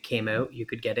 or when it came out, you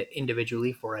could get it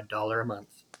individually for $1 a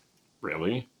month.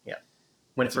 Really? Yeah,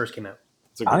 when it first came out.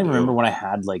 I don't even remember when I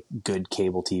had like good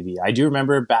cable TV. I do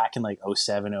remember back in like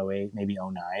 07, 08, maybe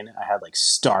 09, I had like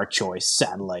Star Choice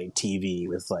satellite TV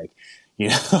with like,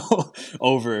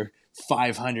 over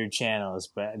 500 channels.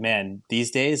 But man, these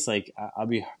days, like I'll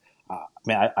be,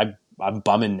 I'm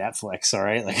bumming Netflix. All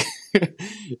right. Like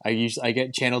I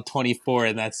get channel 24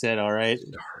 and that's it. All right.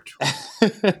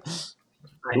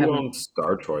 Who owns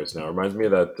Star Choice now? Reminds me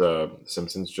of that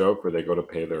Simpsons joke where they go to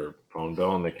pay their phone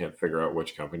bill and they can't figure out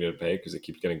which company to pay because it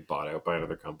keeps getting bought out by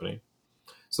another company.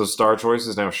 So Star Choice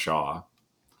is now Shaw,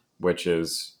 which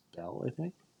is Bell, I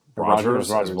think.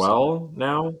 Rogers as well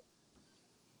now,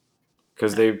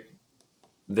 because they've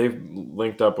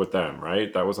linked up with them,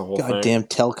 right? That was a whole thing. Goddamn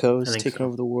telcos taking so.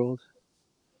 over the world.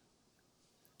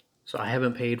 So I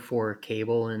haven't paid for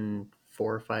cable in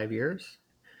 4 or 5 years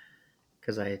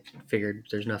because I figured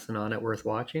there's nothing on it worth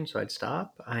watching, so I'd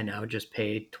stop. I now just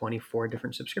pay 24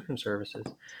 different subscription services.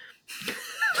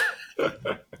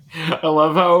 I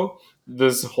love how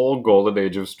this whole golden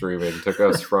age of streaming took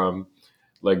us from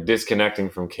like disconnecting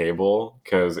from cable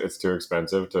because it's too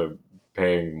expensive to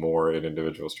paying more in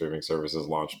individual streaming services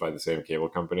launched by the same cable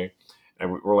company.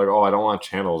 And we're like, oh, I don't want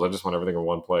channels. I just want everything in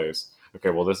one place. Okay,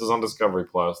 well, this is on Discovery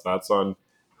Plus. That's on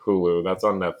Hulu. That's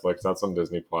on Netflix. That's on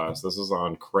Disney Plus. This is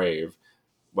on Crave.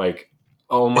 Like,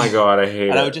 oh my God, I hate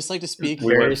it. And I would just like to speak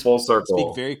we went full circle.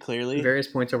 Speak very clearly. Various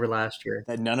points over last year.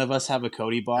 That none of us have a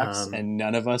Cody box and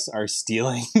none of us are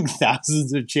stealing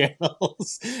thousands of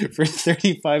channels for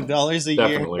 $35 a year.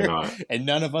 Definitely not. And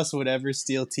none of us would ever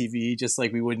steal TV, just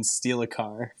like we wouldn't steal a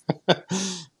car.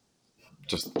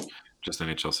 Just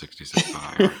NHL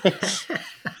 66.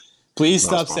 Please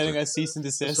stop sending us cease and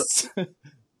desists.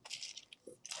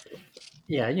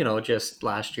 Yeah, just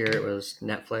last year it was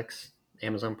Netflix,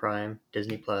 Amazon Prime,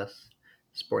 Disney Plus,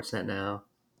 Sportsnet Now,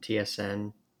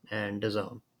 TSN, and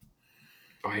DAZN.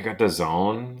 Oh, you got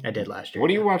DAZN? I did last year. What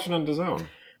are you watching on DAZN?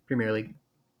 Premier League.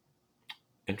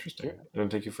 Interesting. I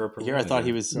didn't take you for a Premier Here I thought he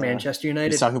League. was Manchester he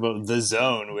United. was talking about the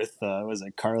zone with was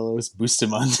it Carlos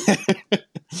Bustamante?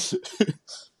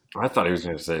 I thought he was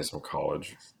going to say some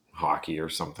college hockey or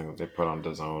something that they put on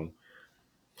DAZN.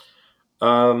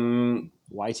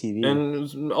 YTV.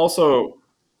 And also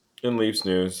in Leafs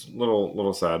news,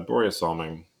 little sad. Boreas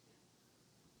Salming,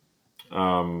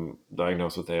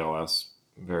 diagnosed with ALS.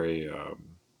 Very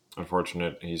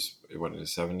unfortunate. He's in his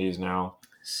 70s now.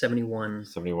 71.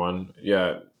 71.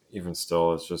 Yeah, even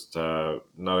still, it's just not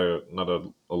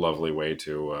a lovely way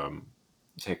to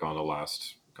take on the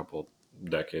last couple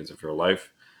decades of your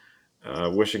life.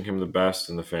 Wishing him the best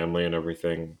and the family and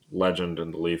everything. Legend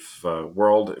in the Leaf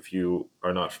world. If you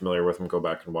are not familiar with him, go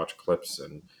back and watch clips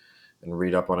and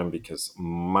read up on him because,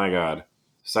 my God,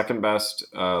 second best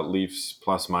Leafs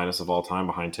plus minus of all time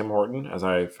behind Tim Horton, as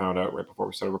I found out right before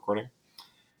we started recording.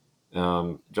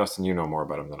 Justin, you know more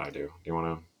about him than I do. Do you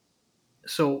want to?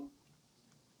 So,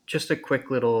 just a quick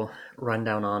little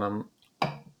rundown on him.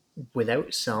 Without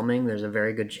Selming, there's a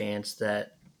very good chance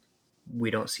that we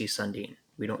don't see Sundin.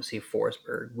 We don't see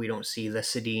Forsberg. We don't see the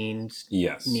Sedins,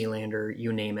 Yes. Nylander,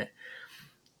 you name it.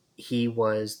 He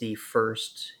was the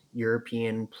first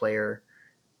European player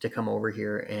to come over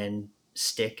here and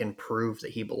stick and prove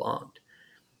that he belonged.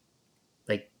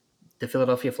 Like, the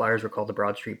Philadelphia Flyers were called the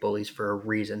Broad Street Bullies for a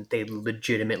reason. They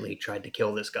legitimately tried to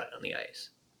kill this guy on the ice.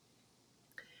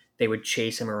 They would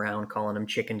chase him around, calling him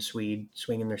Chicken Swede,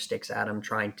 swinging their sticks at him,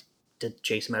 trying to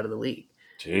chase him out of the league.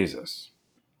 Jesus.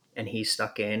 And he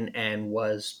stuck in and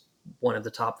was one of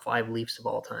the top 5 Leafs of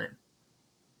all time.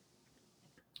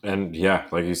 And yeah,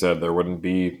 like you said, there wouldn't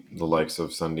be the likes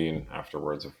of Sundin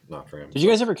afterwards if not for him. Did you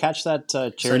guys ever catch that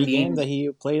charity Sundin- game that he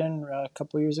played in a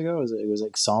couple of years ago? It was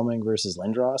like Salming versus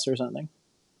Lindros or something?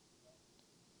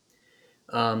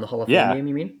 The Hall of Yeah. Fame game,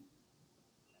 you mean?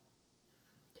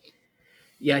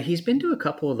 Yeah, he's been to a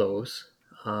couple of those.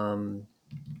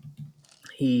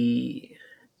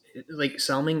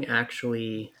 Selming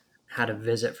actually had a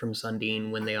visit from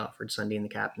Sundin when they offered Sundin the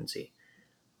captaincy.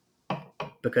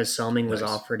 Because Selming was Nice.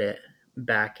 offered it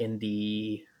back in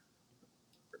the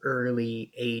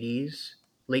early 80s,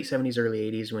 late 70s, early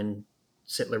 80s when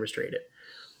Sittler was traded.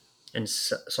 And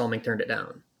Selming turned it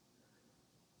down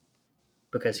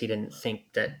because he didn't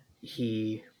think that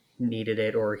he needed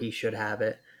it or he should have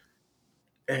it.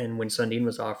 And when Sundin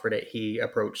was offered it, he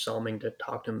approached Selming to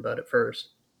talk to him about it first.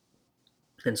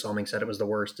 And Selming said it was the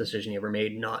worst decision he ever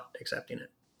made, not accepting it.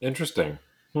 Interesting.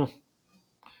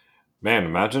 Man,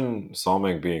 imagine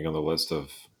Salming being on the list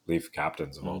of Leaf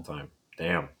captains of all time.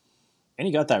 Damn. And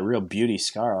he got that real beauty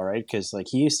scar, all right? Because like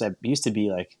he used to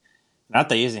be like, not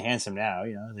that he isn't handsome now.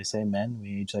 You know, they say men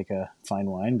we age like a fine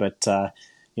wine, but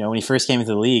you know, when he first came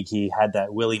into the league, he had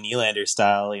that Willie Nylander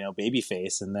style, you know, baby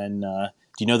face. And then, do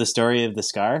you know the story of the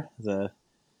scar? The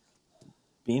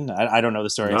bean? I don't know the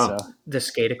story, No. so The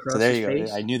skate across there his you go.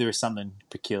 face. I knew there was something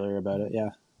peculiar about it. Yeah.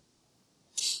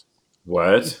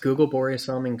 What? Google Boreas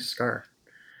Selming's scar.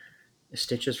 The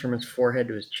stitches from his forehead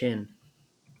to his chin.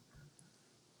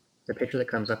 The picture that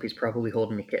comes up, he's probably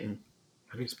holding a kitten.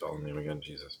 How do you spell the name again?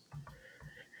 Jesus.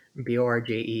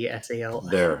 Borjesal.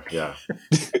 There, yeah.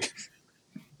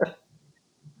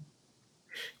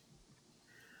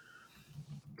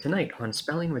 Tonight on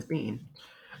Spelling with Bean.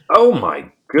 Oh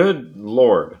my good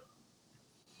lord.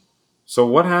 So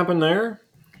what happened there?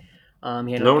 He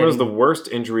ended up Known as the getting- worst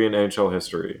injury in NHL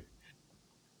history.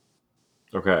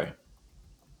 Okay.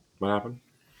 What happened?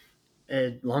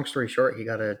 long story short, he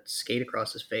got a skate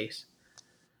across his face.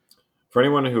 For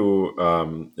anyone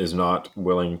who is not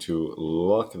willing to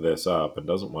look this up and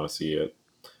doesn't want to see it,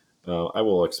 I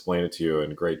will explain it to you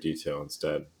in great detail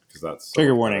instead, because that's so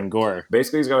Trigger much warning, better. gore.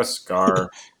 Basically, he's got a scar.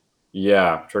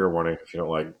 Yeah, trigger warning if you don't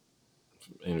like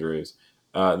injuries.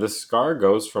 This scar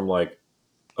goes from like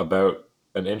about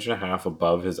an inch and a half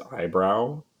above his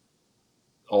eyebrow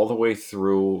all the way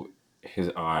through his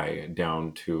eye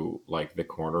down to like the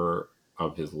corner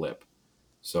of his lip.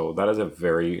 So that is a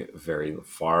very, very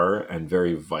far and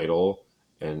very vital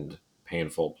and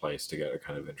painful place to get a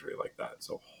kind of injury like that.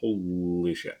 So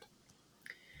holy shit.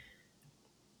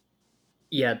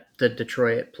 Yeah, the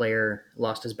Detroit player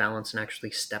lost his balance and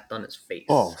actually stepped on his face.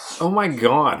 Oh my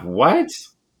god, what?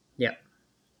 Yeah.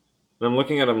 And I'm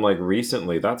looking at him like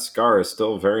recently. That scar is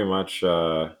still very much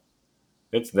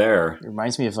it's there. It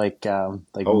reminds me of like Mark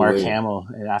Holy. Hamill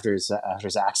after his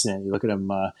accident. You look at him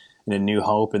in A New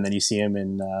Hope, and then you see him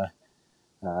in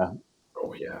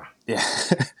Oh yeah. yeah.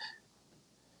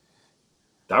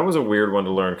 That was a weird one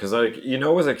to learn because, like,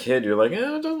 as a kid, you're like, it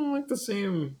doesn't look the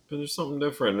same, but there's something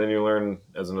different. And then you learn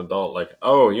as an adult, like,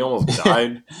 oh, you almost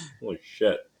died. Holy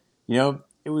shit!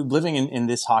 Living in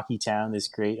this hockey town, this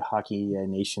great hockey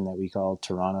nation that we call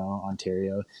Toronto,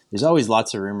 Ontario, there's always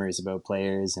lots of rumors about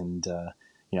players and,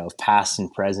 past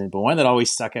and present. But one that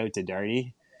always stuck out to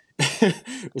Darty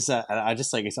was that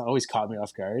it's always caught me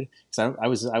off guard.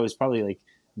 Because I was probably like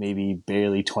maybe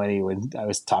barely 20 when I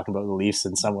was talking about the Leafs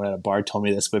and someone at a bar told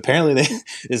me this. But apparently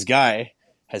this guy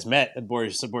has met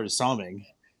Borja Salming.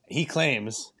 He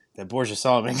claims that Borja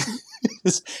Salming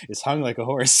is hung like a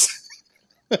horse.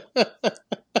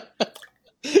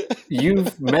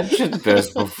 You've mentioned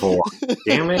this before.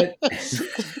 Damn it.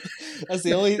 That's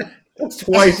the only... That's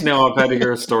twice now I've had to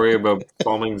hear a story about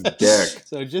Salming's dick.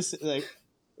 So just like...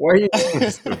 Why are you doing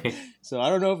this to me? So I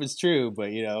don't know if it's true,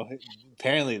 but,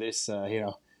 apparently there's,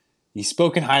 he's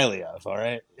spoken highly of, all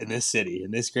right, in this city. In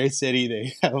this great city,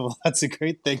 they have lots of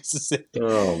great things to say.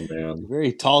 Oh, man.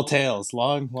 Very tall tales,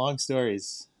 long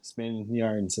stories, spinning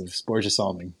yarns of Borja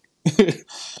Salming.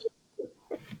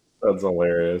 That's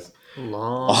hilarious.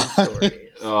 Long stories.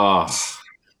 Oh.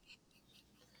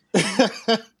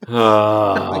 I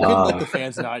couldn't let the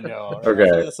fans not know. Right? Okay.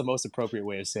 I think that's the most appropriate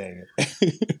way of saying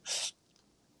it.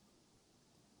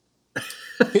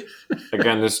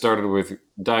 Again, this started with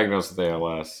diagnosed with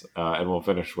ALS, and we'll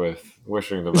finish with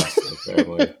wishing the best to the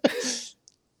family.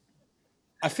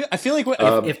 I feel like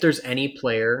if there's any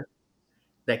player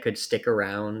that could stick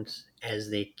around as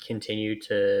they continue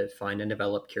to find and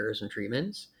develop cures and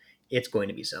treatments, it's going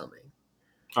to be Salming.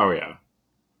 Oh, yeah.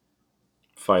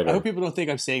 Fighter. I hope people don't think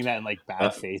I'm saying that in like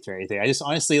bad faith or anything. I just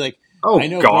honestly like. Oh, I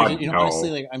know, God, no. honestly,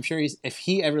 like I'm sure if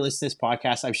he ever listens to this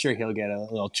podcast, I'm sure he'll get a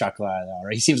little chuckle out of that.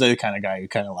 Right? He seems like the kind of guy who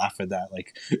kind of laugh at that,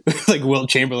 like like Wilt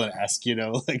Chamberlain-esque,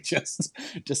 like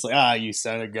just like you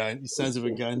son of gun, you sons of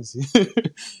a guns,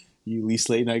 you Leafs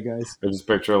late night guys. I just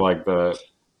picture like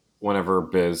whenever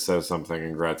Biz says something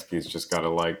and Gretzky's just got to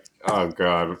like, oh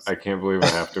God, I can't believe I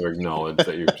have to acknowledge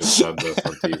that you've just said this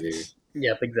on TV.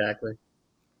 Yep, exactly.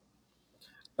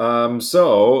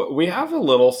 So we have a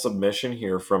little submission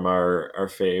here from our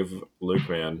fave Luke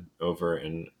Man over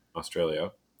in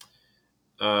Australia.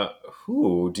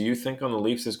 Who do you think on the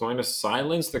Leafs is going to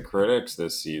silence the critics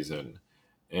this season?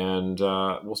 And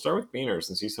we'll start with Beaner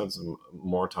since he's had some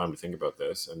more time to think about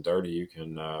this. And Darty, you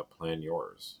can plan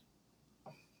yours.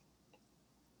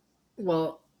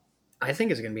 Well, I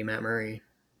think it's going to be Matt Murray.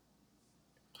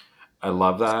 I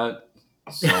love that.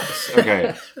 So,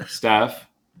 okay, Steph.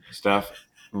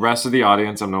 Rest of the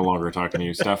audience, I'm no longer talking to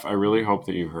you. Steph, I really hope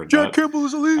that you heard Jack that. Campbell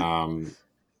is elite.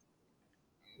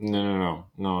 No.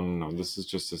 This is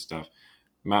just his stuff.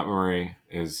 Matt Murray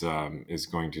is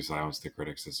going to silence the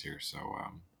critics this year. So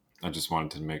I just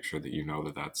wanted to make sure that you know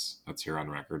that's here on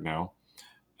record now.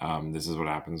 This is what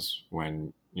happens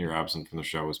when you're absent from the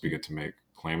show is we get to make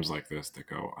claims like this that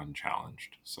go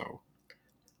unchallenged. So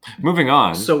moving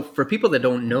on. So for people that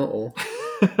don't know,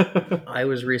 I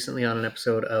was recently on an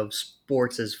episode of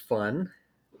Sports is Fun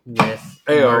with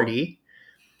Marty,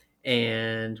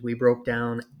 and we broke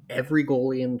down every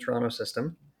goalie in the Toronto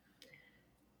system.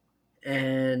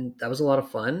 And that was a lot of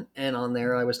fun. And on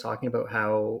there, I was talking about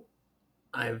how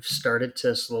I've started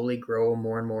to slowly grow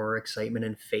more and more excitement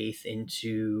and faith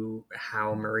into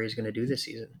how Murray is going to do this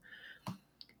season.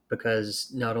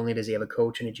 Because not only does he have a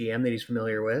coach and a GM that he's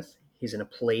familiar with, he's in a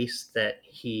place that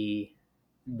he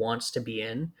wants to be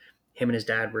in. Him and his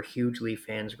dad were huge Leaf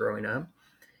fans growing up.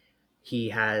 He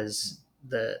has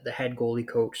the head goalie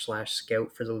coach /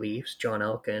 scout for the Leafs, John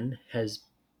Elkin, has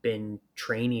been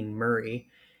training Murray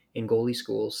in goalie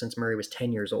school since Murray was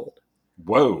 10 years old.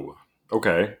 Whoa.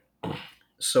 Okay.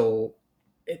 So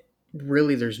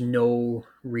there's no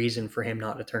reason for him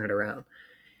not to turn it around.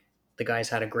 The guy's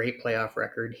had a great playoff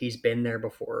record. He's been there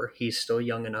before. He's still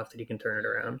young enough that he can turn it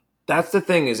around. That's the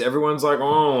thing is everyone's like,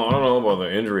 oh, I don't know about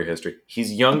the injury history.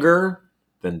 He's younger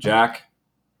than Jack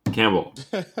Campbell.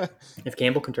 If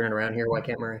Campbell can turn it around here, why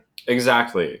can't Murray?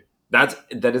 Exactly. That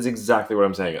is exactly what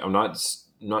I'm saying. I'm not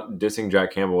dissing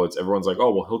Jack Campbell. It's everyone's like,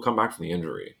 oh, well, he'll come back from the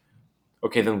injury.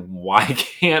 Okay, then why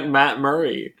can't Matt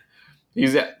Murray?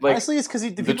 He's like, honestly, it's because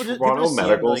the Toronto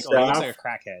medical staff. He looks like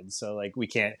a crackhead, so like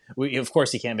of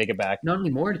course he can't make it back. Not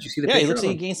anymore. Did you see the? Yeah, picture he looks of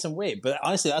like him? he gained some weight. But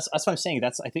honestly, that's what I'm saying.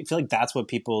 Feel like that's what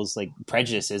people's like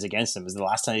prejudice is against him. Is the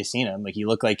last time they've seen him, like he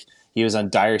looked like he was on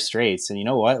dire straits. And you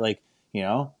know what? Like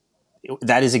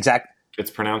that is exact.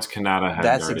 It's pronounced Canada.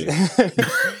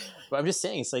 But I'm just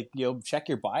saying, it's like check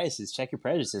your biases, check your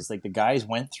prejudices. Like the guys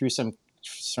went through some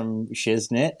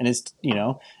shiznit, and it's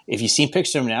if you see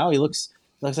pictures of him now, he looks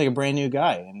like a brand new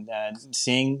guy. And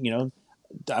seeing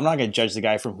I'm not going to judge the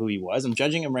guy from who he was. I'm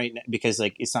judging him right now because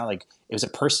like it's not like it was a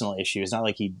personal issue. It's not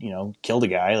like he killed a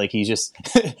guy. Like he's just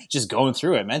just going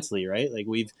through it mentally, right? Like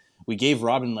we gave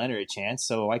Robin Leonard a chance,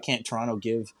 so why can't Toronto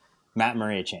give Matt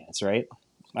Murray a chance, right?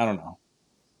 I don't know.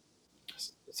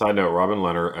 Side note: Robin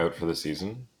Leonard out for the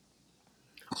season.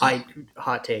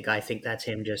 Hot take. I think that's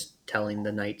him just telling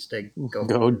the Knights to go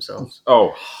Go. themselves.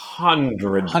 Oh, 100%.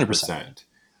 100%.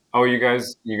 Oh, you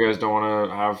guys don't want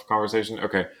to have conversation?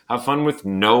 Okay, have fun with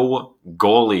no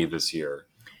goalie this year.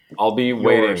 I'll be Your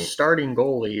waiting. starting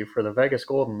goalie for the Vegas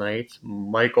Golden Knights,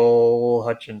 Michael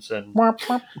Hutchinson.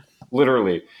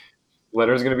 Literally,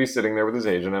 Letter's going to be sitting there with his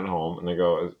agent at home, and they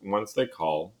go, once they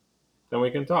call, then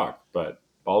we can talk. But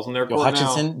ball's in their court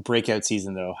Hutchinson now. breakout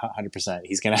season though, 100%.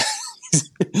 He's gonna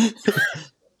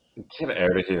Get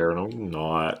out of here! No, I'm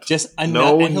not. just and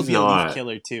he'll be a leaf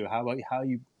killer too. How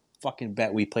you fucking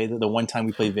bet we play the one time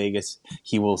we play Vegas,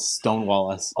 he will stonewall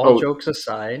us. All jokes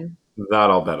aside, that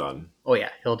I'll bet on. Oh yeah,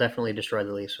 he'll definitely destroy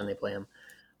the Leafs when they play him.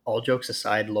 All jokes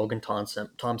aside, Logan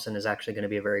Thompson is actually going to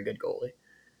be a very good goalie.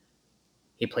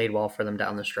 He played well for them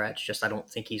down the stretch. Just I don't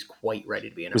think he's quite ready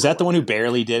to be in. Was that the one who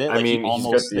barely did it? Like I mean, he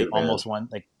almost won.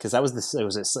 Like because that was it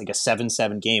was like a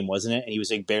 7-7 game, wasn't it? And he was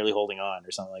like barely holding on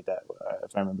or something like that,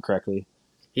 if I remember correctly.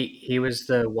 He was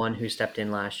the one who stepped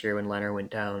in last year when Leonard went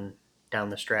down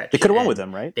the stretch. They could have won with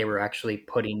him, right? They were actually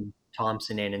putting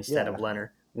Thompson in instead of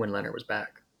Leonard when Leonard was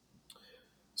back.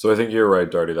 So I think you're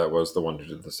right, Darty. That was the one who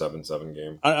did the 7-7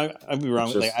 game. I'd be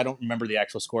wrong. Like I don't remember the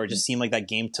actual score. It just seemed like that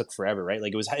game took forever, right?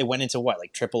 Like it went into what,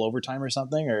 like triple overtime or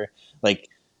something, or like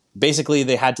basically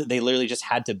they literally just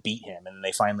had to beat him, and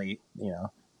they finally,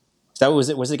 was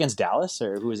it against Dallas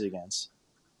or who was it against?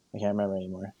 I can't remember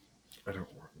anymore. I don't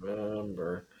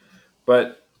remember,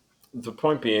 but the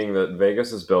point being that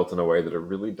Vegas is built in a way that it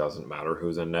really doesn't matter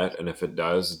who's in net, and if it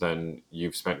does, then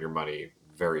you've spent your money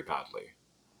very badly.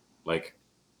 Like.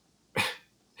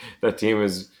 That team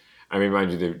is, I mean,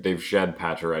 mind you, they've shed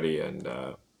Pacioretty and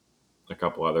a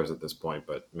couple others at this point.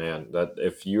 But man, that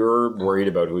if you're worried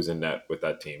about who's in net with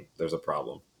that team, there's a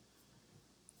problem.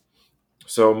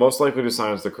 So most likely to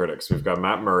silence the critics, we've got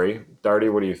Matt Murray.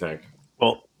 Darty, what do you think?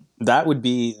 Well, that would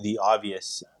be the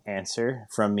obvious answer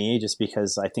from me, just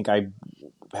because I think I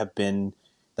have been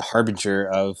the harbinger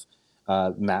of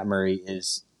Matt Murray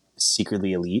is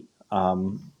secretly elite,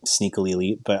 sneakily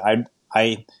elite. But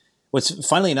what's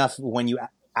funnily enough, when you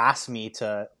asked me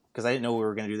to, because I didn't know we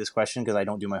were going to do this question because I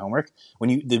don't do my homework.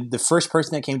 When the first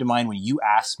person that came to mind when you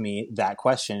asked me that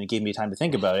question and gave me time to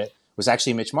think about it was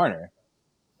actually Mitch Marner.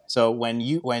 So when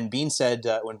Bean said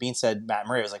Matt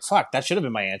Murray, I was like, fuck, that should have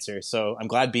been my answer. So I'm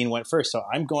glad Bean went first. So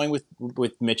I'm going with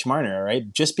Mitch Marner, all right?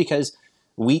 Just because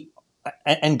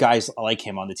and guys like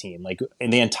him on the team, like in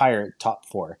the entire top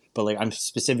four, but like I'm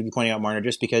specifically pointing out Marner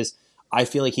just because I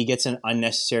feel like he gets an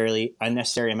unnecessary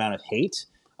amount of hate.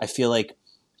 I feel like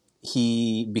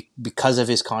because of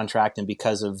his contract and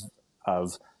because of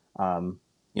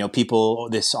people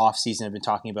this offseason have been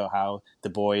talking about how the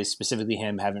boys, specifically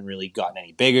him, haven't really gotten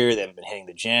any bigger. They haven't been hitting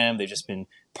the gym. They've just been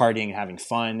partying and having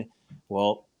fun.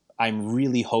 Well, I'm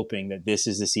really hoping that this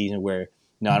is the season where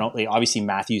not only, obviously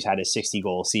Matthews had a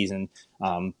 60-goal season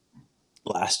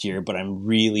last year, but I'm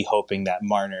really hoping that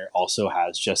Marner also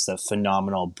has just a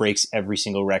phenomenal, breaks every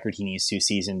single record he needs to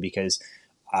season, because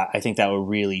I think that would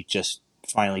really just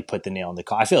finally put the nail in the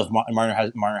coffin. I feel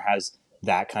if Marner has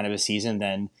that kind of a season,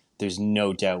 then there's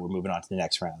no doubt we're moving on to the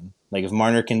next round. Like if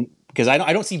Marner can, because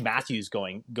I don't see Matthews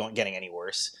getting any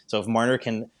worse. So if Marner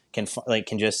can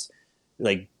just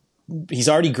like, he's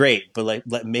already great, but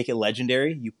like make it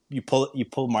legendary. You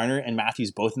pull Marner and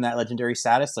Matthews both in that legendary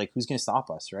status. Like who's going to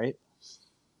stop us, right?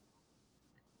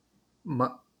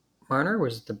 Marner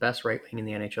was the best right wing in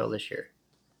the NHL this year.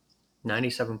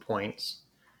 97 points,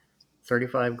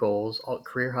 35 goals, all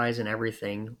career highs in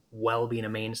everything, while being a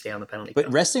mainstay on the penalty But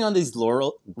kill. resting on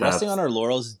our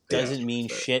laurels doesn't mean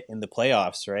shit in the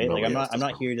playoffs, right? Like I'm not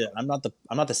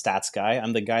the stats guy.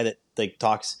 I'm the guy that like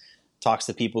talks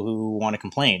to people who want to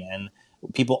complain, and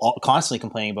people constantly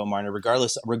complaining about Marner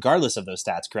regardless of those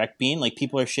stats, correct? Being like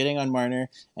people are shitting on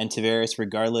Marner and Tavares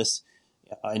regardless,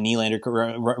 Nylander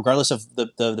regardless of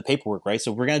the paperwork, right?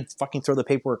 So we're going to fucking throw the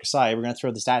paperwork aside. We're going to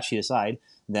throw the stat sheet aside.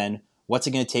 Then what's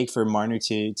it going to take for Marner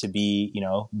to be,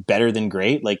 better than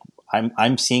great? Like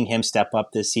I'm seeing him step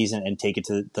up this season and take it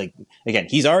to, like, again,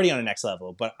 he's already on a next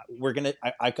level, but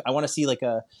I want to see like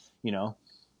a,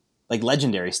 like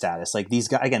legendary status. Like these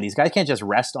guys can't just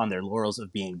rest on their laurels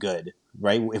of being good,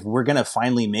 right? If we're going to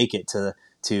finally make it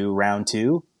to round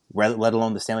two, let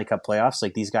alone the Stanley Cup playoffs,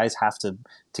 like these guys have to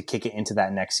kick it into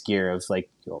that next gear of like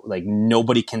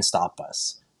nobody can stop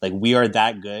us. Like we are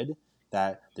that good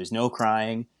that there's no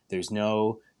crying, there's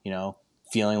no,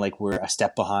 feeling like we're a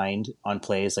step behind on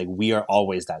plays. Like we are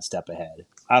always that step ahead.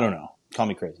 I don't know. Call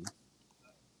me crazy.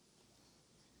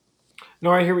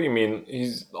 No, I hear what you mean.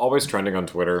 He's always trending on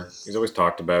Twitter. He's always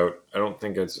talked about. I don't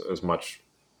think it's as much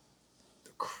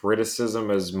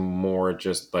criticism as more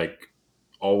just like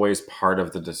always part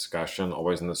of the discussion,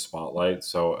 always in the spotlight.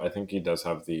 So I think he does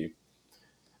have the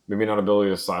maybe not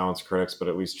ability to silence critics, but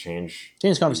at least change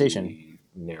Conversation.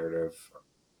 the narrative.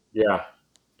 Yeah.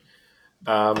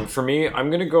 For me, I'm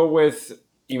going to go with,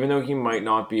 even though he might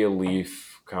not be a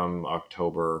Leaf come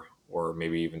October or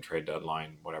maybe even trade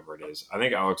deadline, whatever it is, I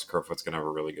think Alex Kerfoot's going to have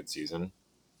a really good season.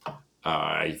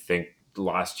 I think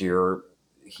last year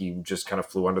he just kind of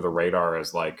flew under the radar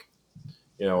as like,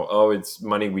 oh, it's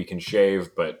money we can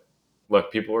shave. But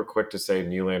look, people are quick to say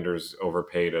Nylander's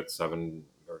overpaid at 7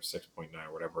 or 6.9,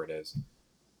 whatever it is.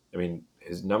 I mean,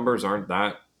 his numbers aren't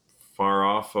that far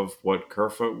off of what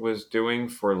Kerfoot was doing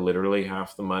for literally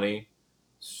half the money.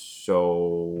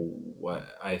 So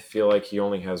I feel like he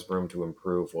only has room to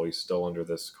improve while he's still under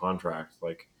this contract.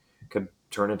 Like, could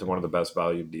turn into one of the best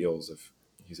valued deals if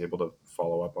he's able to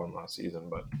follow up on last season.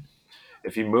 But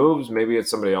if he moves, maybe it's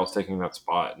somebody else taking that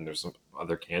spot, and there's some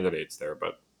other candidates there.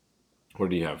 But what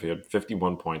did he have? He had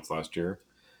 51 points last year.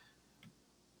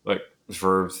 Like,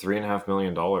 for $3.5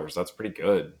 million, that's pretty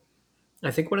good.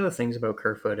 I think one of the things about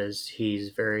Kerfoot is he's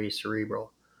very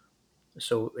cerebral.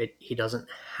 So he doesn't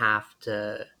have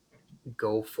to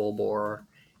go full bore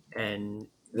and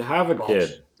have a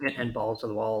kid and balls to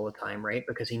the wall all the time, right?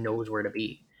 Because he knows where to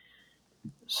be.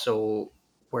 So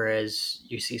whereas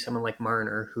you see someone like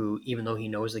Marner, who even though he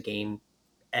knows the game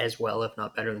as well, if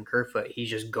not better than Kerfoot, he's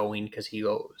just going because he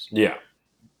goes. Yeah.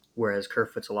 Whereas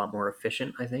Kerfoot's a lot more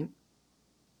efficient, I think.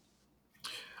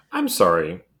 I'm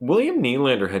sorry. William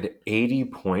Nylander had 80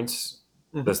 points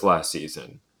this last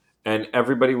season, and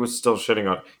everybody was still shitting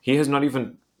on. He has not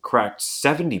even cracked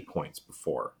 70 points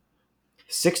before.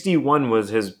 61 was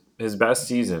his best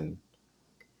season.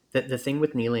 The thing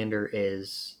with Nylander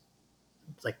is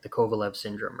like the Kovalev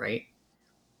syndrome, right?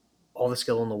 All the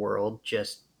skill in the world,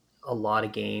 just a lot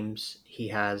of games. He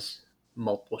has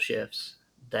multiple shifts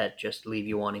that just leave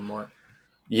you wanting more.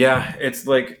 Yeah, it's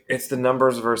the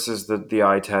numbers versus the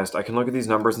eye test. I can look at these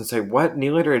numbers and say, what?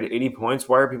 Nylander had 80 points?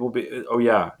 Why are people oh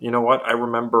yeah, you know what? I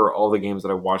remember all the games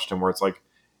that I watched him where it's like,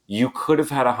 you could have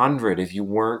had 100 if you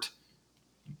weren't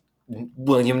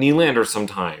William Nylander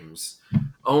sometimes.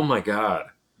 Oh my God.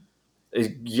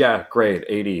 Yeah, great,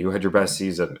 80. You had your best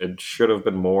season. It should have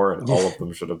been more, and all of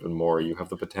them should have been more. You have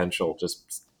the potential.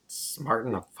 Just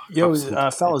smarten the fuck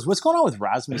up. Fellas, what's going on with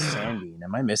Rasmus Sandin?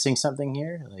 Am I missing something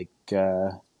here?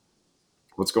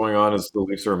 What's going on is the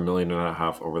Leafs are $1.5 million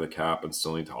over the cap and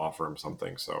still need to offer him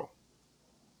something. So,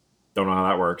 don't know how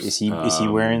that works. Is he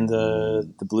wearing the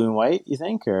blue and white? You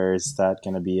think, or is that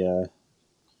going to be a?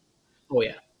 Oh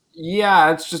yeah,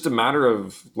 yeah. It's just a matter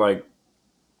of like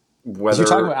whether you're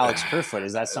talking about Alex Kerfoot.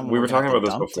 Is that someone we were talking about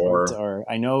this before? Or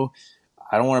I know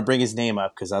I don't want to bring his name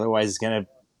up because otherwise it's going to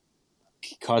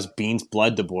cause Bean's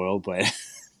blood to boil, but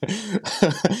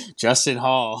Justin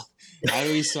Hall. How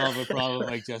do we solve a problem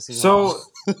like Justin Hall?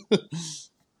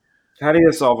 How do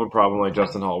you solve a problem like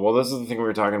Justin Hall? Well, this is the thing we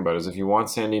were talking about, is if you want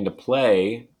Sandin to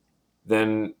play,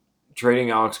 then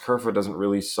trading Alex Kerfoot doesn't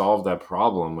really solve that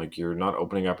problem. Like, you're not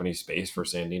opening up any space for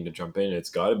Sandin to jump in. It's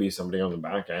got to be somebody on the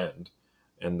back end.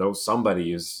 And those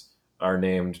somebodies are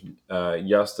named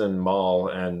Justin Mall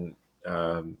and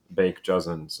Bake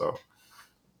Juzzin. So...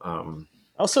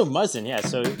 also Muzzin, yeah.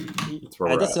 So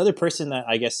that's the other person that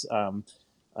I guess an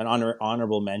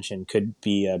honorable mention could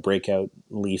be a breakout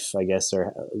Leaf, I guess,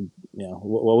 or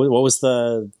what was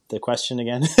the question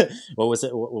again? What was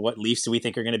it? What Leafs do we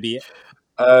think are going to be?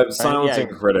 Silencing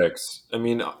critics. I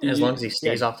mean, as long as he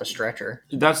stays off the stretcher.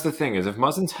 That's the thing, is if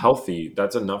Muzzin's healthy,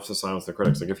 that's enough to silence the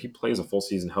critics. Like, if he plays a full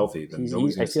season healthy, then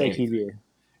nobody's going to say anything.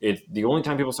 The only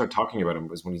time people start talking about him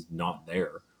is when he's not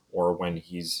there, or when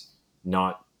he's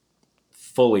not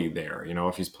fully there.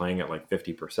 If he's playing at like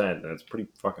 50%, then it's pretty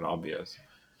fucking obvious.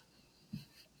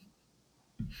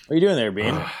 What are you doing there,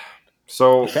 Bean?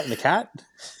 So petting the cat?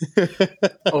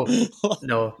 Oh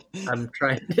no, I'm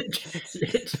trying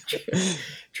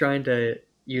to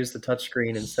use the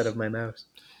touchscreen instead of my mouse.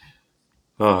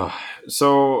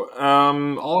 So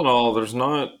all in all, there's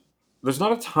not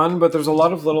a ton, but there's a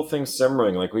lot of little things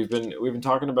simmering. Like we've been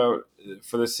talking about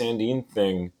for the Sandin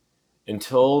thing.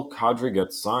 Until Kadri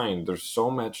gets signed, there's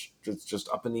so much it's just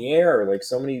up in the air. Like,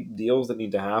 so many deals that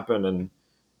need to happen, and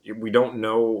we don't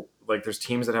know. Like, there's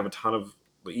teams that have a ton of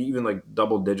even like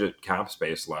double-digit cap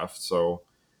space left. So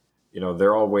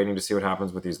they're all waiting to see what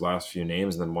happens with these last few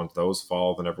names, and then once those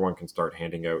fall, then everyone can start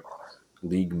handing out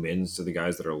league mins to the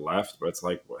guys that are left. But it's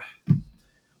like,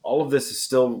 all of this is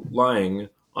still lying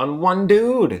on one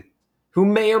dude who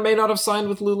may or may not have signed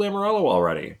with Lou Lamoriello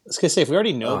already. I was gonna say, if we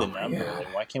already know the my number, God.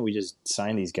 like, why can't we just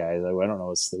sign these guys? Like, I don't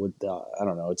know. I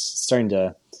don't know. It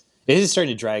is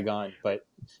starting to drag on. But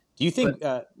do you think?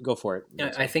 Go for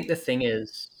it. I think the thing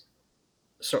is,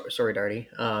 sorry, Darty.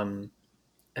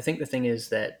 I think the thing is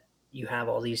that you have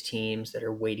all these teams that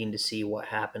are waiting to see what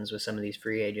happens with some of these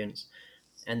free agents,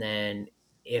 and then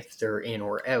if they're in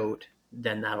or out,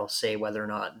 then that'll say whether or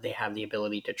not they have the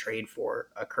ability to trade for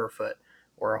a Kerfoot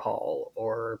or a Hall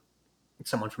or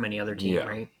someone from any other team, Yeah.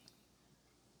 right?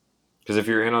 Because if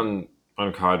you're in on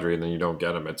Kadri and then you don't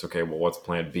get him, it's okay. Well, what's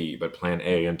plan B? But plan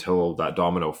A until that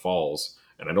domino falls,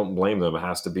 and I don't blame them. It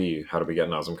has to be, how do we get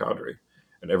Nazem Kadri?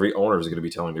 And every owner is going to be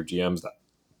telling their GMs that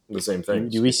the same thing.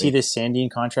 Do we see this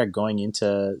Sandin contract going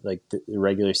into like the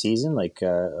regular season, like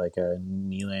a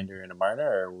Nylander and a Marner,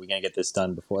 or are we gonna get this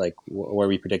done before? Like, what are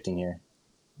we predicting here?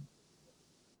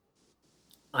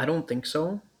 I don't think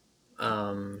so.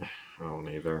 I don't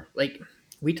either. Like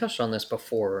we touched on this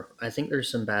before. I think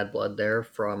there's some bad blood there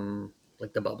from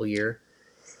like the bubble year,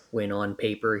 when on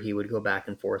paper he would go back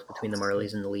and forth between the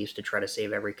Marlies and the Leafs to try to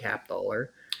save every cap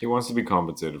dollar. He wants to be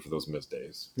compensated for those missed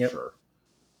days. Yep. Sure.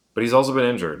 But he's also been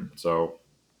injured. So,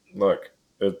 look,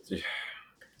 he's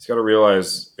got to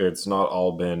realize it's not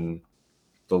all been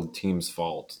the team's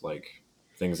fault. Like,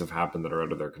 things have happened that are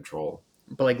out of their control.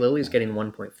 But like Lily's getting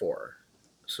 1.4.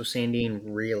 So Sandin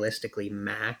realistically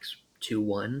max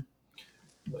 2-1.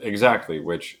 Exactly,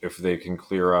 which if they can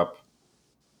clear up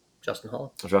Justin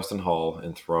Hall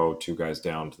and throw two guys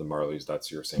down to the Marlies,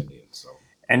 that's your Sandin. So.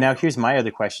 And now here's my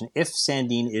other question: if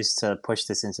Sandin is to push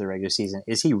this into the regular season,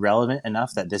 is he relevant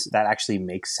enough that that actually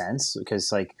makes sense?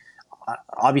 Because like,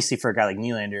 obviously for a guy like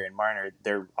Nylander and Marner,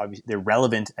 they're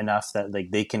relevant enough that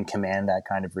like they can command that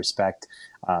kind of respect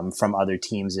from other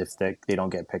teams if they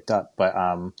don't get picked up. But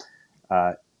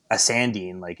a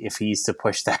Sandin, like if he's to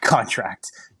push that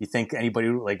contract, you think anybody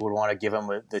like would want to give him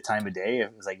the time of day?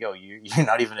 It was like, yo, you're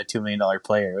not even a $2 million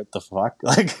player. What the fuck?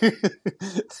 Like,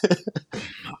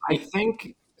 I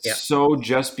think. Yeah. So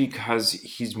just because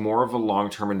he's more of a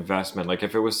long-term investment, like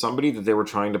if it was somebody that they were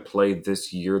trying to play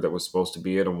this year that was supposed to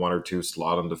be at a 1 or 2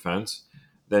 slot on defense,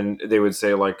 then they would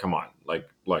say like, come on,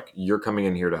 like you're coming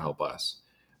in here to help us.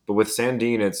 But with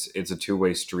Sandin, it's a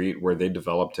two-way street where they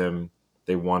developed him.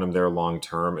 They want him there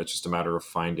long-term. It's just a matter of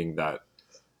finding that,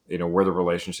 where the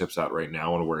relationship's at right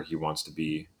now and where he wants to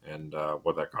be and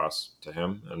what that costs to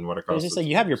him and what it costs. it's just like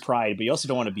you have your pride, but you also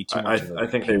don't want to be too much of a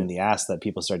think pain in the ass that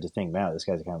people start to think, man, this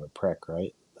guy's kind of a prick,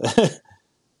 right?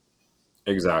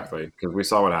 Exactly, because we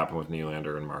saw what happened with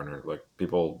Nylander and Marner. Like,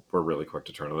 people were really quick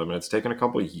to turn to them, and it's taken a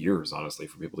couple of years, honestly,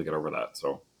 for people to get over that.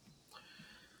 So,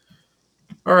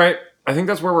 all right, I think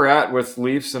that's where we're at with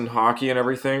Leafs and hockey and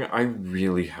everything. I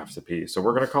really have to pee, so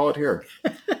we're going to call it here.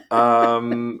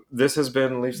 This has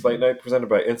been Leafs Late Night presented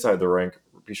by Inside the Rink.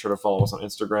 Be sure to follow us on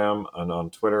Instagram and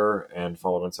on Twitter and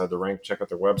follow Inside the Rink. Check out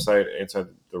their website,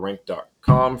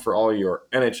 insidetherink.com, for all your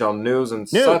NHL news and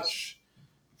such.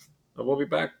 We'll be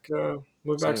back. We'll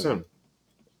be back soon.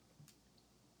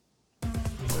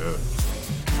 Yeah.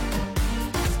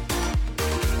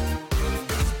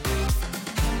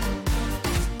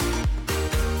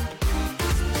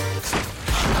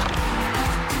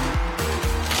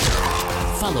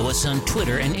 Follow us on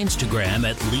Twitter and Instagram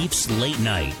at Leafs Late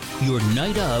Night, your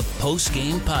night of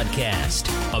post-game podcast.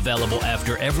 Available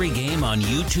after every game on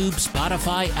YouTube,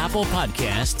 Spotify, Apple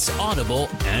Podcasts, Audible,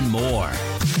 and more.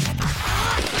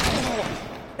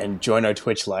 And join our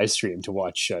Twitch live stream to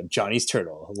watch Johnny's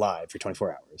Turtle live for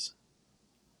 24 hours.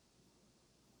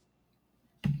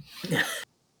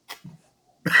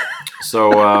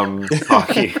 So,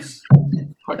 hockey.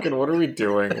 Fucking, what are we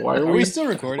doing? Why are we still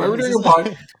recording? Why are we doing a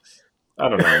podcast? I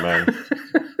don't know, man.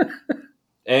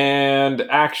 And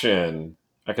action.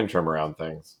 I can trim around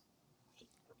things.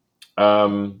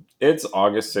 It's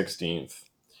August 16th,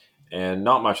 and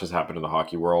not much has happened in the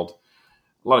hockey world.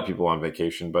 A lot of people on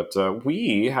vacation, but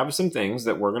we have some things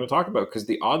that we're going to talk about because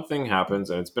the odd thing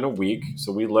happens, and it's been a week,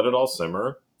 so we let it all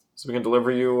simmer so we can deliver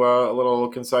you a little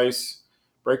concise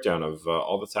breakdown of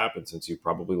all that's happened since you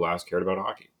probably last cared about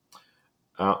hockey.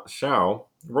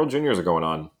 World Juniors are going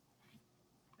on.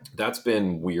 That's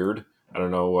been weird. I don't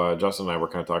know. Justin and I were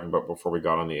kind of talking about before we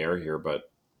got on the air here,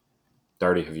 but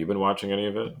Darty, have you been watching any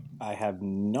of it? I have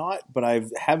not, but I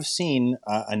have seen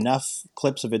enough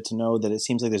clips of it to know that it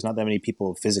seems like there's not that many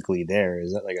people physically there.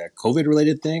 Is that like a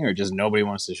COVID-related thing, or just nobody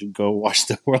wants to go watch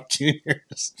the World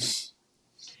Juniors?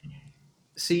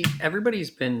 See, everybody's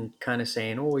been kind of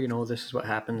saying, "Oh, this is what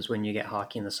happens when you get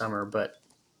hockey in the summer," but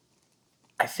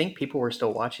I think people were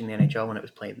still watching the NHL when it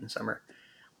was played in the summer.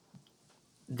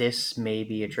 This may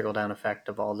be a trickle-down effect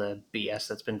of all the BS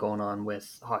that's been going on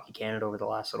with Hockey Canada over the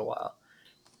last little while,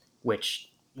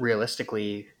 which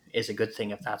realistically is a good thing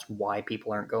if that's why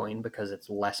people aren't going, because it's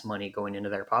less money going into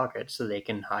their pockets so they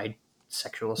can hide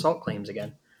sexual assault claims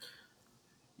again.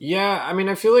 Yeah, I mean,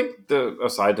 I feel like the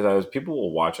aside to that is people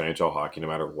will watch NHL hockey no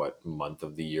matter what month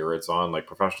of the year it's on. Like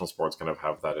professional sports kind of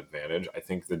have that advantage. I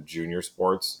think the junior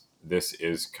sports, this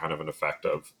is kind of an effect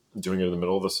of doing it in the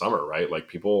middle of the summer, right? Like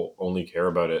people only care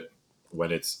about it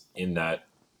when it's in that,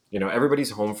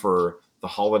 everybody's home for the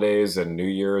holidays and New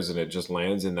Year's, and it just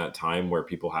lands in that time where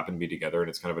people happen to be together. And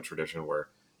it's kind of a tradition where,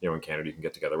 in Canada, you can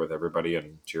get together with everybody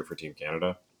and cheer for Team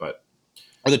Canada. But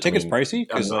Are the tickets I mean, pricey? I'm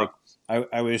Because not-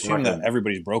 I would assume that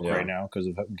everybody's broke Yeah. right now because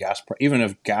of gas. Even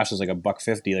if gas is like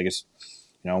 $1.50, like it's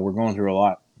we're going through a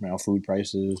lot. Food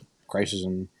prices, crisis,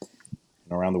 and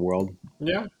around the world.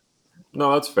 Yeah.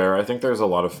 No, that's fair. I think there's a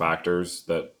lot of factors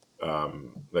that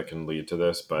that can lead to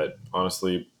this, but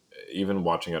honestly, even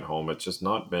watching at home, it's just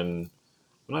not been.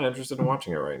 I'm not interested in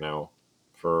watching it right now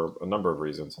for a number of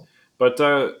reasons. But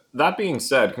that being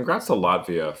said, congrats to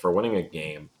Latvia for winning a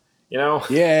game.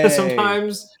 Yay!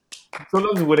 Sometimes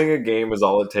winning a game is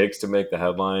all it takes to make the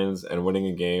headlines, and winning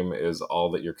a game is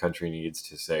all that your country needs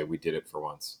to say we did it for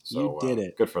once. So You did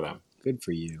it. Good for them. Good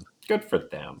for you. Good for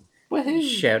them.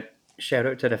 Shout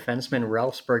out to defenseman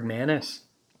Ralph Bergmanis.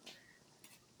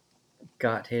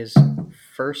 Got his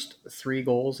first 3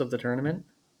 goals of the tournament.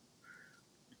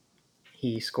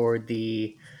 He scored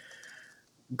the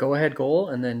go-ahead goal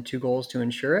and then 2 goals to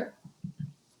ensure it.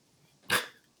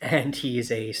 And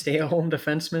he's a stay-at-home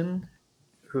defenseman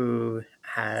who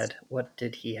had, what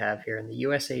did he have here in the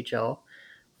USHL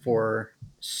for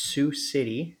Sioux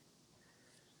City?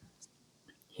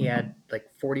 He had like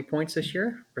 40 points this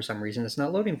year. For some reason, it's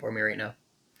not loading for me right now.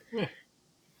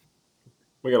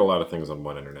 We got a lot of things on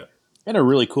one internet. And a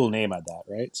really cool name at that,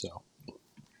 right? So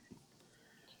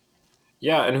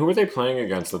Yeah, and who were they playing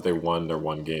against that they won their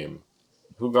one game?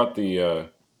 Who got the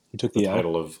you took the the L.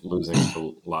 title of losing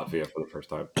to Latvia for the first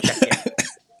time?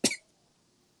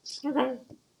 Okay.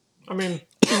 I mean,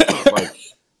 it's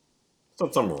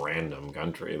not some random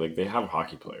country. Like, they have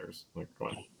hockey players. Like, come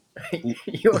on.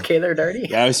 You okay there, Darty?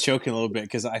 Yeah, I was choking a little bit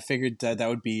because I figured that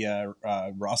would be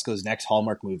Roscoe's next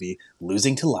Hallmark movie,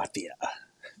 Losing to Latvia.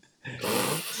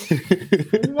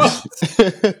 What?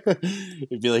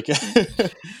 It'd be like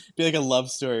a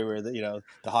love story where the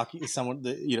hockey someone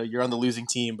you're on the losing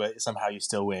team but somehow you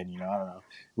still win. I don't know,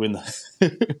 win the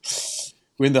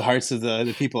win the hearts of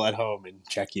the people at home in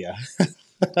Czechia.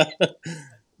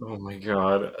 Oh my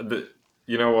god!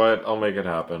 You know what? I'll make it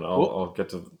happen. I'll get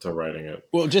to writing it.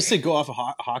 Well, just to go off of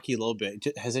hockey a little bit,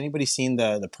 has anybody seen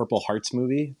the Purple Hearts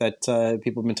movie that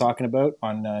people have been talking about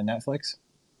on Netflix?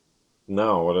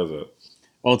 No, what is it?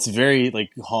 Well, it's very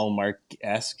like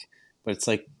Hallmark-esque, but it's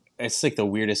like the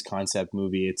weirdest concept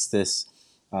movie. It's this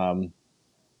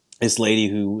this lady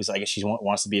who is, I guess, she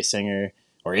wants to be a singer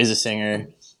or is a singer.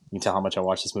 You can tell how much I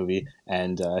watch this movie,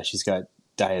 and she's got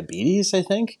diabetes, I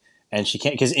think, and she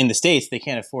can't, because in the States they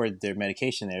can't afford their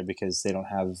medication there because they don't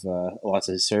have lots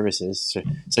of services.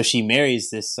 So she marries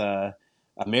this a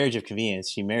marriage of convenience.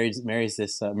 She marries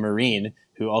this Marine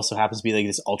who also happens to be like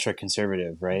this ultra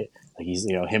conservative, right? Like he's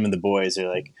him and the boys are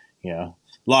like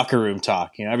locker room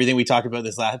talk. Everything we talked about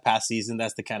this past season,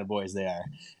 that's the kind of boys they are.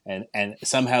 And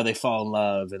somehow they fall in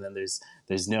love, and then there's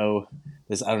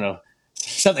I don't know,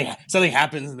 something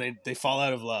happens and they fall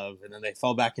out of love, and then they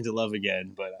fall back into love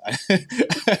again. But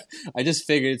I just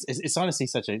figured it's honestly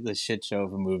such a shit show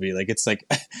of a movie. Like, it's like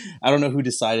I don't know who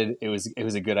decided it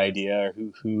was a good idea, or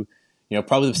who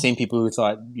probably the same people who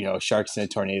thought sharks in a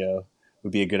tornado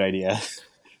would be a good idea.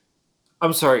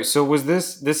 I'm sorry. So was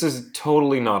this is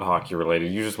totally not hockey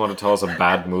related. You just want to tell us a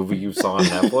bad movie you saw on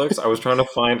Netflix? I was trying to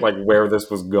find like where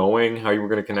this was going, how you were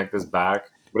going to connect this back,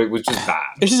 but it was just bad.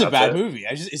 It's just a That's bad it? movie.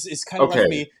 It's kind of Okay. left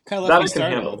me That I can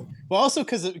startled. handle. Well, also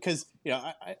because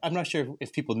I'm not sure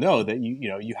if people know that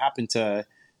you happen to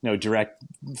direct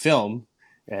film,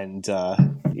 and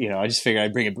I just figured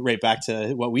I'd bring it right back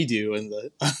to what we do in the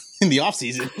in the off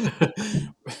season.